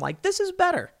side, I'm like, this is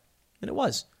better. And it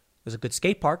was. There's a good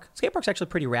skate park. Skate park's actually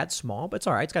pretty rad, small, but it's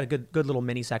all right. It's got a good little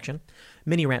mini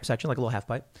ramp section, like a little half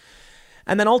pipe.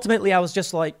 And then ultimately I was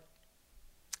just like,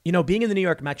 being in the New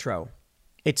York Metro,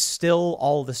 it's still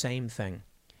all the same thing.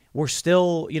 We're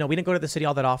still, we didn't go to the city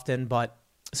all that often, but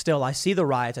still I see the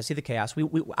riots, I see the chaos.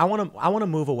 I want to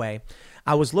move away.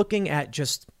 I was looking at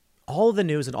just all the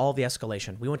news and all the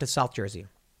escalation. We went to South Jersey.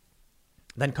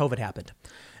 Then COVID happened.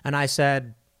 And I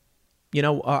said,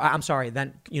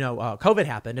 Then, COVID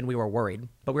happened and we were worried,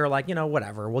 but we were like,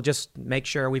 whatever, we'll just make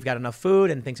sure we've got enough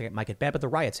food and things might get bad. But the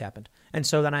riots happened. And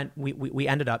so then we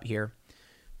ended up here.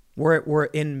 We're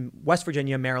in West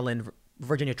Virginia, Maryland,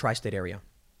 Virginia tri-state area.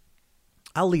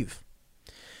 I'll leave.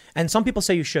 And some people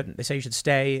say you shouldn't. They say you should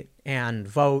stay and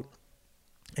vote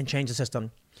and change the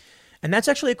system. And that's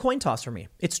actually a coin toss for me.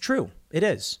 It's true. It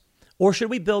is. Or should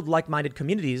we build like-minded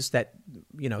communities that,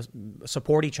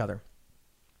 support each other?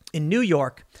 In New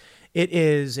York, it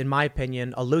is, in my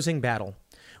opinion, a losing battle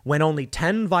when only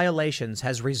 10 violations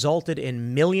has resulted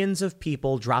in millions of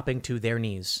people dropping to their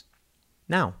knees.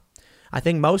 Now, I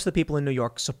think most of the people in New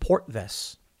York support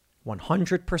this.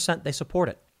 100% they support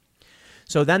it.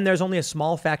 So then there's only a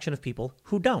small faction of people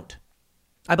who don't.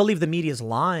 I believe the media is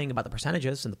lying about the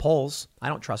percentages and the polls. I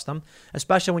don't trust them,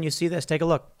 especially when you see this. Take a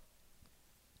look.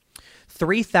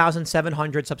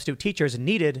 3,700 substitute teachers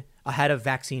needed ahead of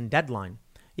vaccine deadline.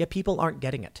 Yet people aren't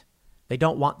getting it. They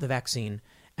don't want the vaccine,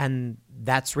 and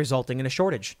that's resulting in a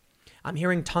shortage. I'm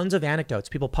hearing tons of anecdotes,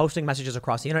 people posting messages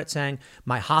across the internet saying,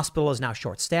 my hospital is now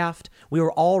short-staffed. We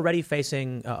were already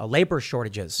facing labor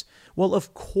shortages. Well,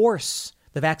 of course,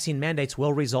 the vaccine mandates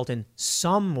will result in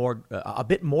a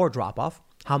bit more drop-off.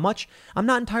 How much? I'm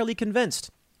not entirely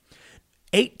convinced.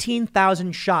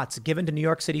 18,000 shots given to New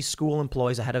York City school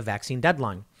employees ahead of vaccine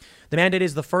deadline. The mandate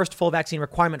is the first full vaccine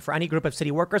requirement for any group of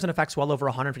city workers and affects well over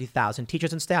 150,000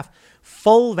 teachers and staff.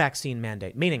 Full vaccine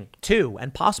mandate, meaning 2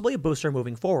 and possibly a booster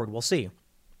moving forward. We'll see.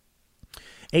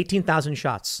 18,000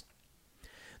 shots.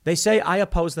 They say I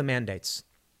oppose the mandates.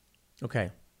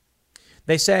 Okay.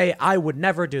 They say I would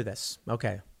never do this.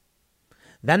 Okay.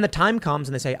 Then the time comes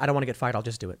and they say, I don't want to get fired. I'll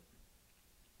just do it.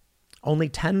 Only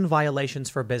 10 violations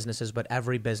for businesses, but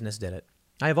every business did it.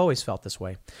 I have always felt this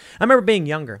way. I remember being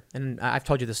younger, and I've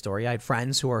told you this story. I had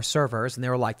friends who are servers, and they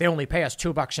were like, they only pay us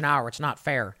 $2 an hour. It's not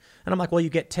fair. And I'm like, well, you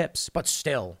get tips, but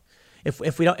still, if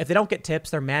they don't get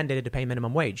tips, they're mandated to pay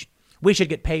minimum wage. We should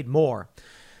get paid more.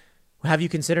 Have you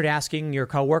considered asking your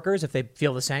coworkers if they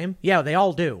feel the same? Yeah, they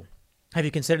all do. Have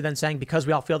you considered then saying, because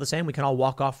we all feel the same, we can all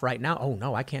walk off right now? Oh,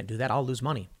 no, I can't do that. I'll lose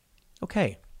money.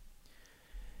 Okay.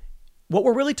 What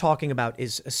we're really talking about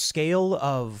is a scale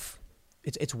of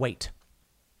its weight.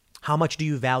 How much do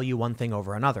you value one thing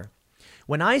over another?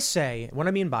 What I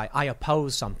mean by I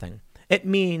oppose something, it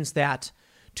means that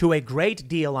to a great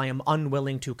deal I am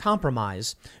unwilling to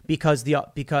compromise because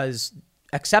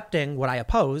accepting what I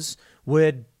oppose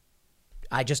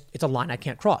it's a line I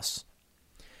can't cross.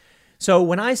 So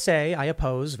when I say I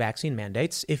oppose vaccine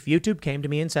mandates, if YouTube came to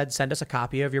me and said, send us a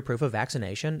copy of your proof of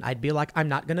vaccination, I'd be like, I'm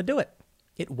not going to do it.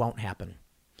 It won't happen.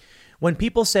 When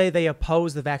people say they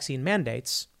oppose the vaccine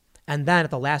mandates and then at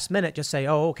the last minute just say,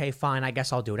 oh, okay, fine, I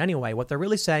guess I'll do it anyway. What they're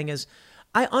really saying is,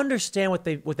 I understand what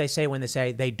they say when they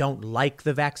say they don't like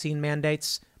the vaccine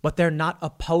mandates, but they're not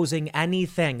opposing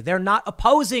anything. They're not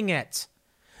opposing it.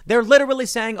 They're literally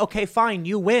saying, okay, fine,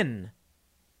 you win.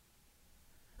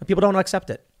 And people don't accept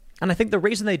it. And I think the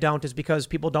reason they don't is because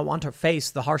people don't want to face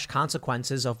the harsh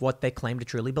consequences of what they claim to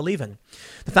truly believe in.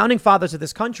 The founding fathers of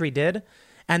this country did,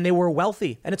 and they were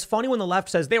wealthy. And it's funny when the left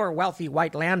says they were wealthy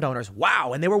white landowners.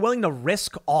 Wow. And they were willing to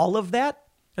risk all of that.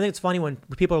 I think it's funny when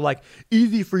people are like,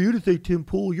 easy for you to say, Tim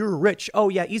Pool, you're rich. Oh,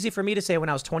 yeah, easy for me to say when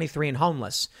I was 23 and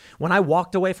homeless. When I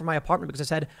walked away from my apartment because I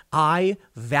said, I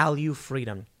value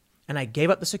freedom. And I gave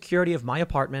up the security of my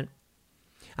apartment.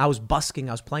 I was busking.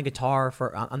 I was playing guitar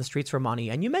on the streets for money.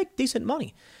 And you make decent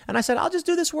money. And I said, I'll just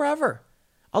do this wherever.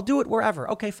 I'll do it wherever.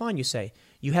 Okay, fine, you say.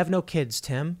 You have no kids,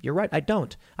 Tim. You're right, I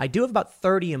don't. I do have about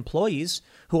 30 employees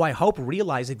who I hope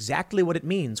realize exactly what it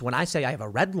means when I say I have a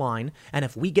red line, and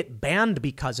if we get banned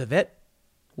because of it,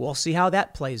 we'll see how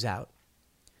that plays out.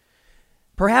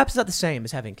 Perhaps it's not the same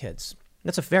as having kids.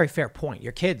 That's a very fair point.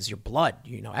 Your kids, your blood,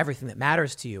 everything that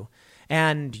matters to you,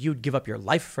 and you'd give up your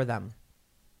life for them.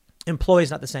 Employees,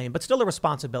 not the same, but still a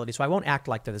responsibility. So I won't act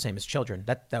like they're the same as children.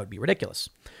 That would be ridiculous.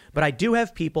 But I do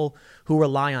have people who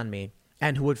rely on me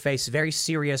and who would face very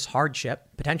serious hardship,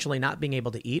 potentially not being able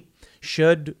to eat,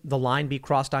 should the line be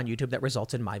crossed on YouTube that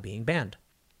results in my being banned.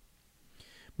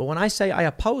 But when I say I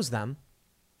oppose them,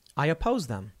 I oppose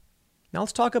them. Now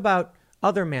let's talk about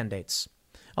other mandates.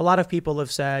 A lot of people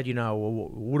have said,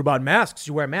 what about masks?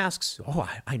 You wear masks? Oh,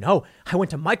 I know. I went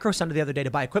to Micro Center the other day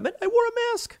to buy equipment. I wore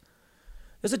a mask.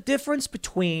 There's a difference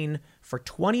between, for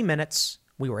 20 minutes,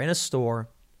 we were in a store,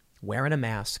 wearing a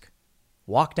mask,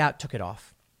 walked out, took it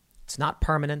off. It's not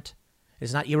permanent.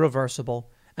 It's not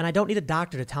irreversible. And I don't need a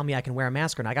doctor to tell me I can wear a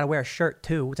mask or not. I got to wear a shirt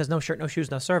too. It says no shirt, no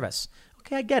shoes, no service.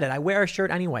 Okay, I get it. I wear a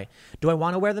shirt anyway. Do I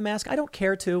want to wear the mask? I don't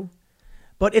care to.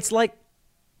 But it's like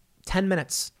 10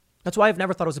 minutes. That's why I've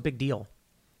never thought it was a big deal.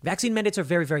 Vaccine mandates are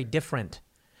very, very different.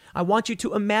 I want you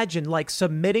to imagine like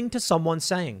submitting to someone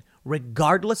saying,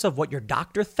 regardless of what your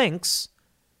doctor thinks,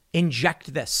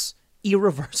 inject this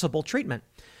irreversible treatment.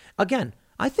 Again,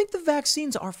 I think the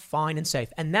vaccines are fine and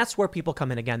safe. And that's where people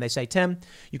come in again. They say, Tim,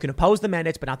 you can oppose the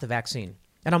mandates, but not the vaccine.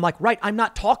 And I'm like, right, I'm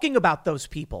not talking about those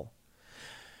people.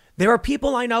 There are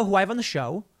people I know who I have on the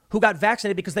show who got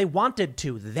vaccinated because they wanted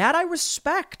to. That I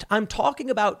respect. I'm talking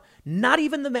about not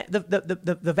even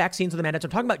the vaccines or the mandates.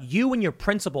 I'm talking about you and your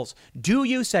principles. Do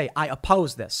you say, I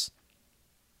oppose this,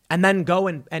 and then go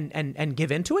and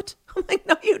give into it? I'm like,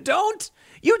 no, you don't.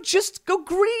 You just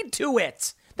agreed to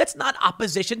it. That's not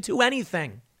opposition to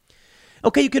anything.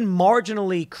 Okay, you can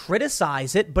marginally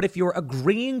criticize it, but if you're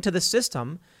agreeing to the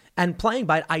system and playing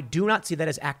by it, I do not see that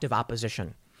as active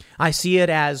opposition. I see it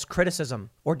as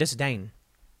criticism or disdain.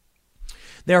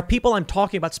 There are people I'm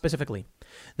talking about specifically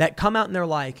that come out and they're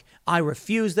like, I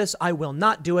refuse this, I will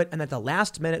not do it, and at the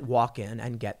last minute walk in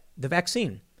and get the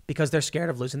vaccine because they're scared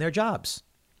of losing their jobs.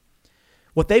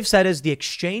 What they've said is the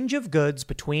exchange of goods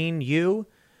between you,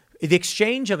 the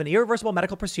exchange of an irreversible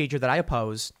medical procedure that I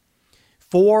oppose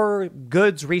for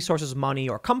goods, resources, money,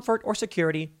 or comfort or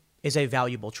security is a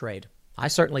valuable trade. I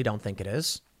certainly don't think it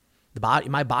is.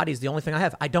 My body is the only thing I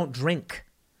have. I don't drink.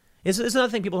 This is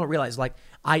another thing people don't realize. Like,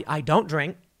 I don't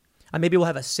drink. I maybe will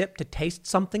have a sip to taste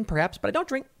something, perhaps, but I don't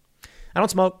drink. I don't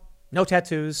smoke. No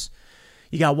tattoos.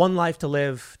 You got one life to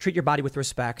live. Treat your body with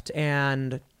respect.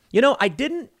 And,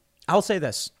 I'll say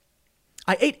this.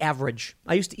 I ate average.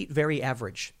 I used to eat very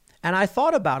average. And I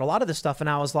thought about a lot of this stuff, and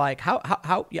I was like, how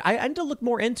I need to look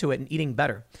more into it and eating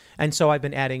better. And so I've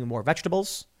been adding more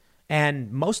vegetables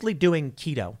and mostly doing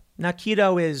keto. Now,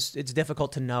 keto it's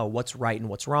difficult to know what's right and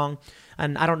what's wrong.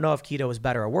 And I don't know if keto is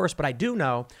better or worse, but I do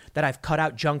know that I've cut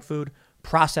out junk food,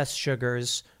 processed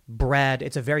sugars, bread.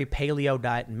 It's a very paleo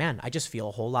diet. And man, I just feel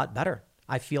a whole lot better.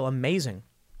 I feel amazing.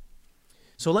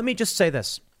 So let me just say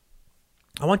this.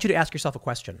 I want you to ask yourself a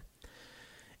question.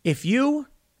 If you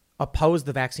opposed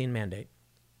the vaccine mandate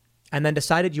and then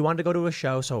decided you wanted to go to a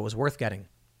show so it was worth getting,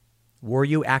 were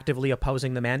you actively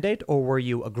opposing the mandate or were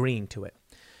you agreeing to it?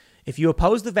 If you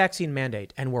opposed the vaccine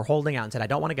mandate and were holding out and said, I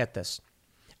don't want to get this,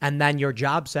 and then your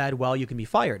job said, well, you can be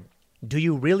fired, do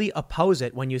you really oppose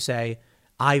it when you say,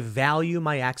 I value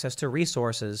my access to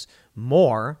resources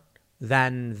more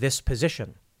than this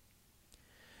position?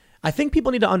 I think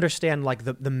people need to understand like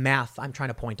the math I'm trying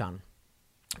to point on.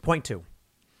 Point two.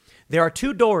 There are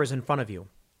two doors in front of you.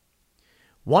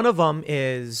 One of them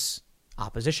is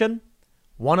opposition.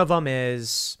 One of them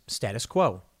is status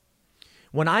quo.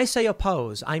 When I say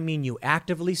oppose, I mean you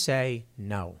actively say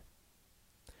no.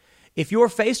 If you're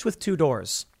faced with two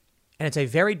doors, and it's a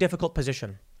very difficult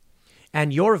position,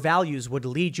 and your values would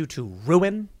lead you to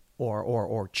ruin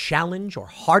or challenge or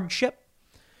hardship,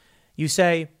 you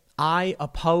say, I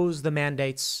oppose the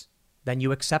mandates, then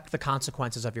you accept the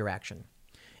consequences of your action.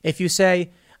 If you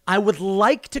say, I would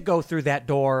like to go through that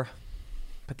door,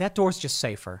 but that door's just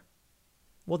safer,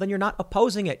 well, then you're not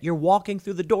opposing it. You're walking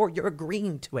through the door. You're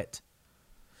agreeing to it.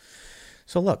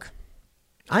 So look,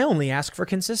 I only ask for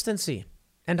consistency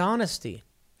and honesty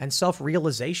and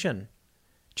self-realization.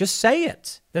 Just say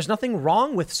it. There's nothing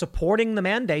wrong with supporting the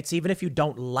mandates, even if you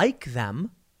don't like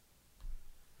them.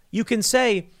 You can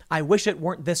say, I wish it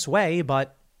weren't this way,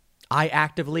 but I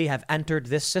actively have entered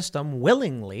this system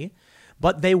willingly,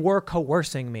 but they were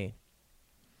coercing me.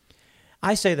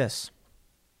 I say this,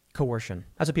 coercion.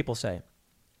 That's what people say.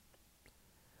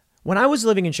 When I was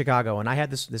living in Chicago and I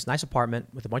had this nice apartment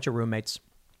with a bunch of roommates,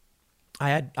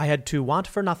 I had to want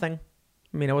for nothing.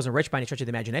 I mean, I wasn't rich by any stretch of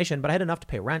the imagination, but I had enough to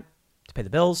pay rent, to pay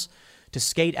the bills, to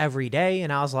skate every day.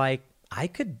 And I was like, I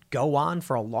could go on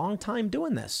for a long time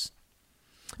doing this.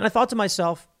 And I thought to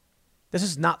myself, this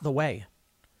is not the way.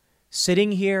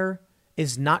 Sitting here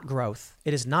is not growth.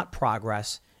 It is not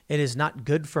progress. It is not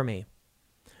good for me.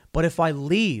 But if I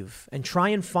leave and try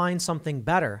and find something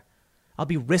better, I'll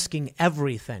be risking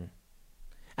everything.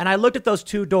 And I looked at those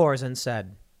two doors and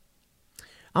said,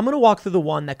 I'm going to walk through the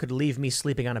one that could leave me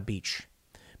sleeping on a beach,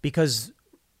 because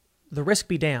the risk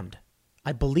be damned.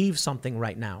 I believe something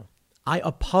right now. I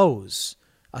oppose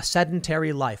a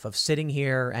sedentary life of sitting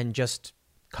here and just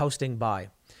coasting by.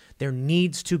 There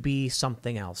needs to be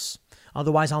something else.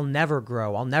 Otherwise, I'll never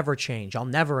grow. I'll never change. I'll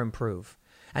never improve.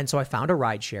 And so I found a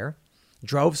rideshare.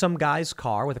 Drove some guy's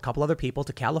car with a couple other people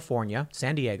to California,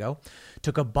 San Diego,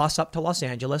 took a bus up to Los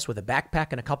Angeles with a backpack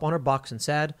and a couple $100 and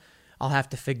said, I'll have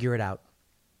to figure it out.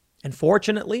 And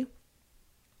fortunately,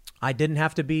 I didn't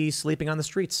have to be sleeping on the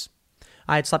streets.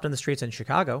 I had slept on the streets in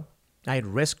Chicago. I had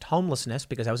risked homelessness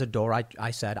because that was a door I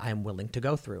said I am willing to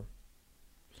go through.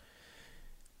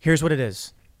 Here's what it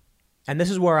is. And this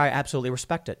is where I absolutely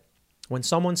respect it. When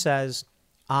someone says,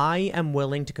 I am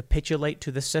willing to capitulate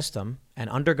to the system and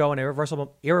undergo an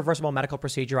irreversible medical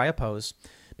procedure I oppose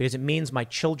because it means my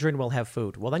children will have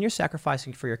food. Well, then you're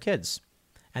sacrificing for your kids.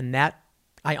 And that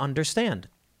I understand.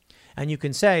 And you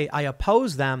can say, I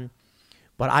oppose them,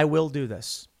 but I will do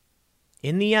this.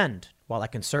 In the end, while I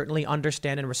can certainly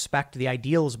understand and respect the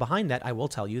ideals behind that, I will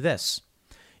tell you this.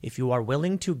 If you are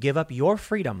willing to give up your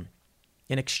freedom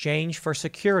in exchange for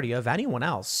security of anyone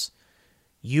else,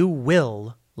 you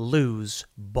will lose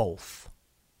both.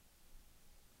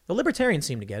 The libertarians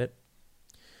seem to get it.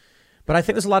 But I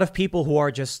think there's a lot of people who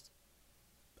are just,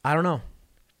 I don't know,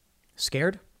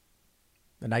 scared.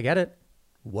 And I get it.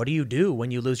 What do you do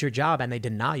when you lose your job and they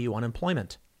deny you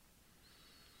unemployment?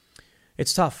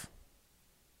 It's tough.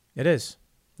 It is.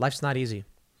 Life's not easy.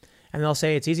 And they'll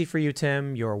say, it's easy for you,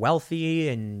 Tim. You're wealthy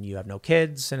and you have no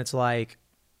kids. And it's like,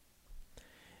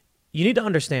 you need to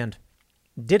understand,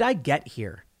 did I get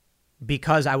here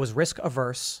because I was risk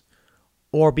averse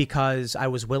or because I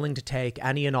was willing to take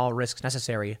any and all risks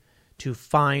necessary to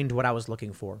find what I was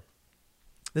looking for?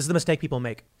 This is the mistake people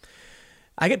make.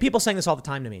 I get people saying this all the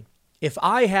time to me. If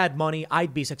I had money,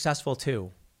 I'd be successful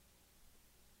too.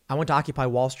 I went to Occupy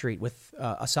Wall Street with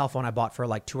a cell phone I bought for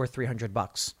like $200 or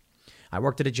 $300. I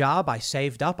worked at a job. I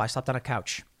saved up. I slept on a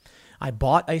couch. I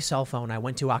bought a cell phone. I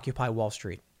went to Occupy Wall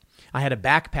Street. I had a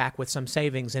backpack with some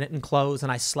savings in it and clothes,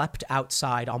 and I slept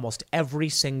outside almost every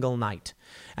single night.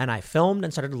 And I filmed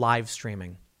and started live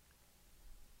streaming.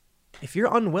 If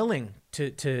you're unwilling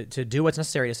to do what's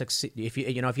necessary to succeed, if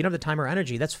you don't have the time or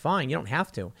energy, that's fine. You don't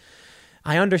have to.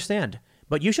 I understand.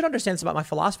 But you should understand this about my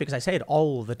philosophy because I say it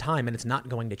all the time and it's not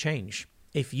going to change.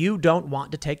 If you don't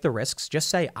want to take the risks, just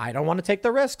say, I don't want to take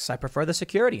the risks. I prefer the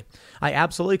security. I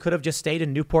absolutely could have just stayed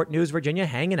in Newport News, Virginia,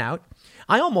 hanging out.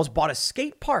 I almost bought a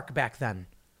skate park back then.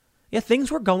 Yeah, things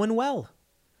were going well.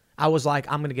 I was like,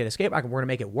 I'm going to get a skate park. We're going to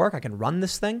make it work. I can run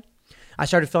this thing. I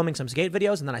started filming some skate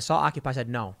videos and then I saw Occupy. I said,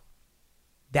 no,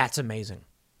 that's amazing.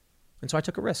 And so I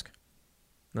took a risk.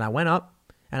 And I went up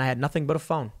and I had nothing but a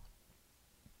phone.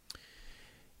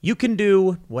 You can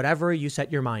do whatever you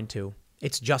set your mind to.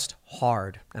 It's just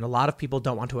hard, and a lot of people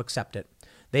don't want to accept it.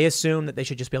 They assume that they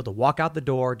should just be able to walk out the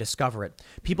door, discover it.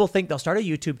 People think they'll start a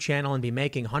YouTube channel and be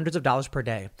making hundreds of dollars per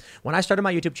day. When I started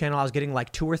my YouTube channel, I was getting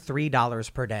like $2 or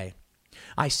 $3 per day.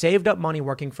 I saved up money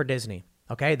working for Disney.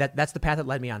 Okay, that's the path that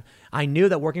led me on. I knew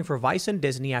that working for Vice and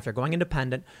Disney after going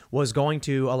independent was going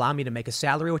to allow me to make a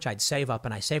salary, which I'd save up,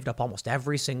 and I saved up almost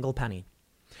every single penny.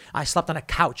 I slept on a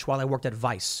couch while I worked at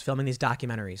Vice, filming these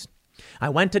documentaries. I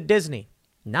went to Disney.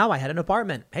 Now I had an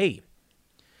apartment. Hey,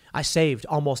 I saved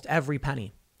almost every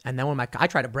penny. And then I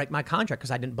tried to break my contract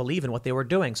because I didn't believe in what they were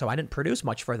doing. So I didn't produce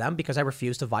much for them because I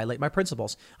refused to violate my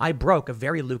principles. I broke a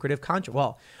very lucrative contract.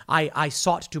 Well, I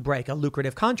sought to break a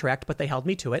lucrative contract, but they held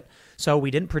me to it. So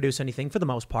we didn't produce anything for the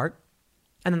most part.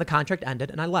 And then the contract ended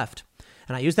and I left.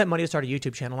 And I used that money to start a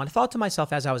YouTube channel. And I thought to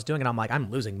myself as I was doing it, I'm like, I'm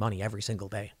losing money every single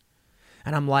day.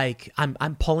 And I'm like,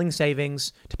 I'm pulling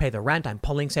savings to pay the rent. I'm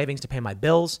pulling savings to pay my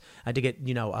bills. I had to get,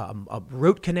 a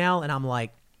root canal. And I'm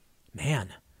like, man,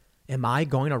 am I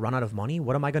going to run out of money?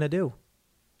 What am I going to do?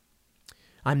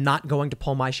 I'm not going to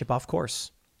pull my ship off course.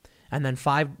 And then $2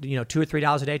 or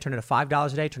 $3 a day turned into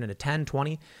 $5 a day, turned into 10,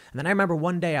 20. And then I remember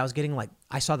one day I was getting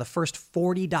I saw the first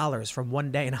 $40 from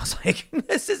one day. And I was like,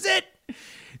 this is it.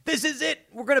 This is it.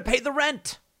 We're going to pay the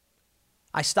rent.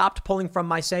 I stopped pulling from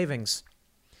my savings.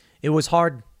 It was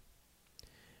hard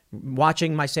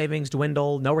watching my savings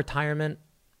dwindle, no retirement.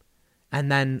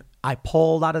 And then I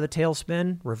pulled out of the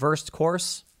tailspin, reversed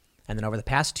course. And then over the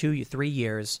past 2-3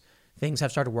 years, things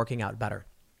have started working out better.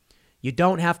 You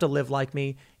don't have to live like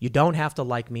me. You don't have to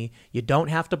like me. You don't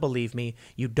have to believe me.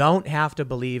 You don't have to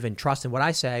believe and trust in what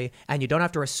I say. And you don't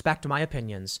have to respect my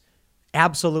opinions.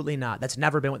 Absolutely not. That's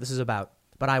never been what this is about.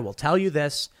 But I will tell you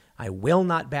this. I will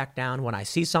not back down. When I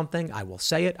see something, I will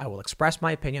say it. I will express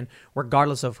my opinion,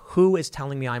 regardless of who is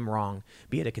telling me I'm wrong,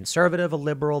 be it a conservative, a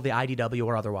liberal, the IDW,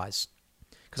 or otherwise.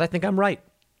 Because I think I'm right.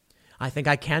 I think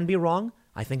I can be wrong.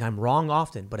 I think I'm wrong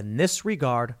often. But in this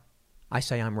regard, I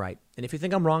say I'm right. And if you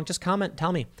think I'm wrong, just comment,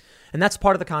 tell me. And that's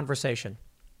part of the conversation.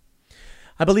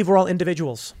 I believe we're all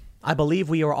individuals. I believe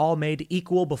we are all made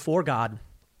equal before God.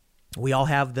 We all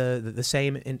have the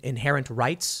same inherent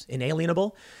rights,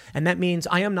 inalienable. And that means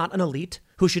I am not an elite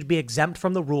who should be exempt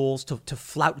from the rules to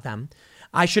flout them.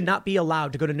 I should not be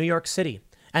allowed to go to New York City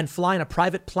and fly in a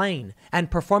private plane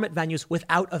and perform at venues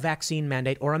without a vaccine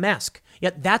mandate or a mask.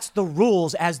 Yet that's the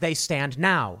rules as they stand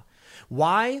now.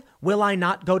 Why will I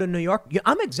not go to New York?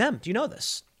 I'm exempt. You know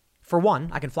this. For one,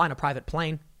 I can fly in a private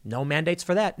plane. No mandates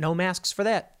for that. No masks for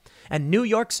that. And New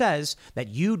York says that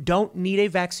you don't need a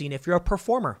vaccine if you're a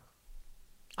performer.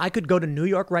 I could go to New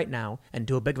York right now and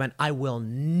do a big event. I will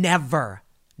never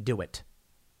do it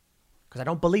because I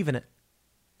don't believe in it.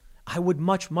 I would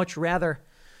much, much rather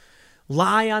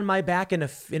lie on my back in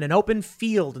an open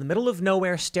field in the middle of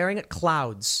nowhere, staring at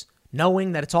clouds,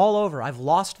 knowing that it's all over. I've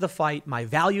lost the fight. My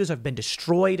values have been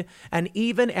destroyed. And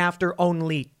even after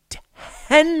only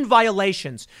 10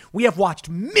 violations, we have watched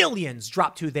millions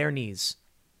drop to their knees.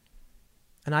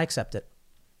 And I accept it.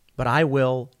 But I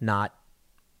will not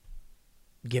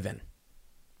give in.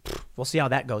 We'll see how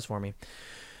that goes for me.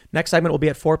 Next segment will be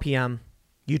at 4 p.m.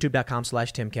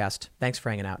 YouTube.com/Timcast. Thanks for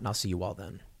hanging out, and I'll see you all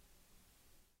then.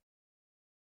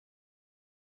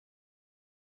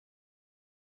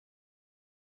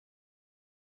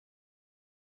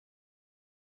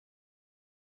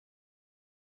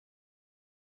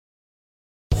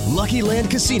 Lucky Land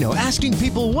Casino, asking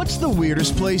people, what's the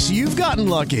weirdest place you've gotten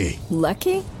lucky?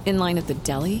 Lucky? In line at the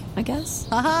deli, I guess?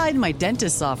 Aha, in my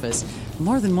dentist's office.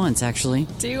 More than once, actually.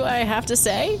 Do I have to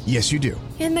say? Yes, you do.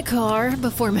 In the car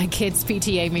before my kids'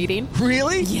 PTA meeting.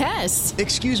 Really? Yes.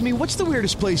 Excuse me, what's the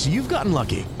weirdest place you've gotten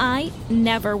lucky? I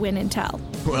never win and tell.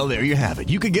 Well, there you have it.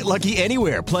 You can get lucky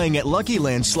anywhere, playing at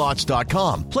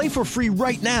LuckyLandSlots.com. Play for free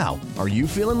right now. Are you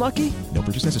feeling lucky? No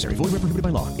purchase necessary. Void where prohibited by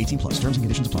law. 18+. Terms and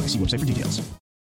conditions apply. See website for details.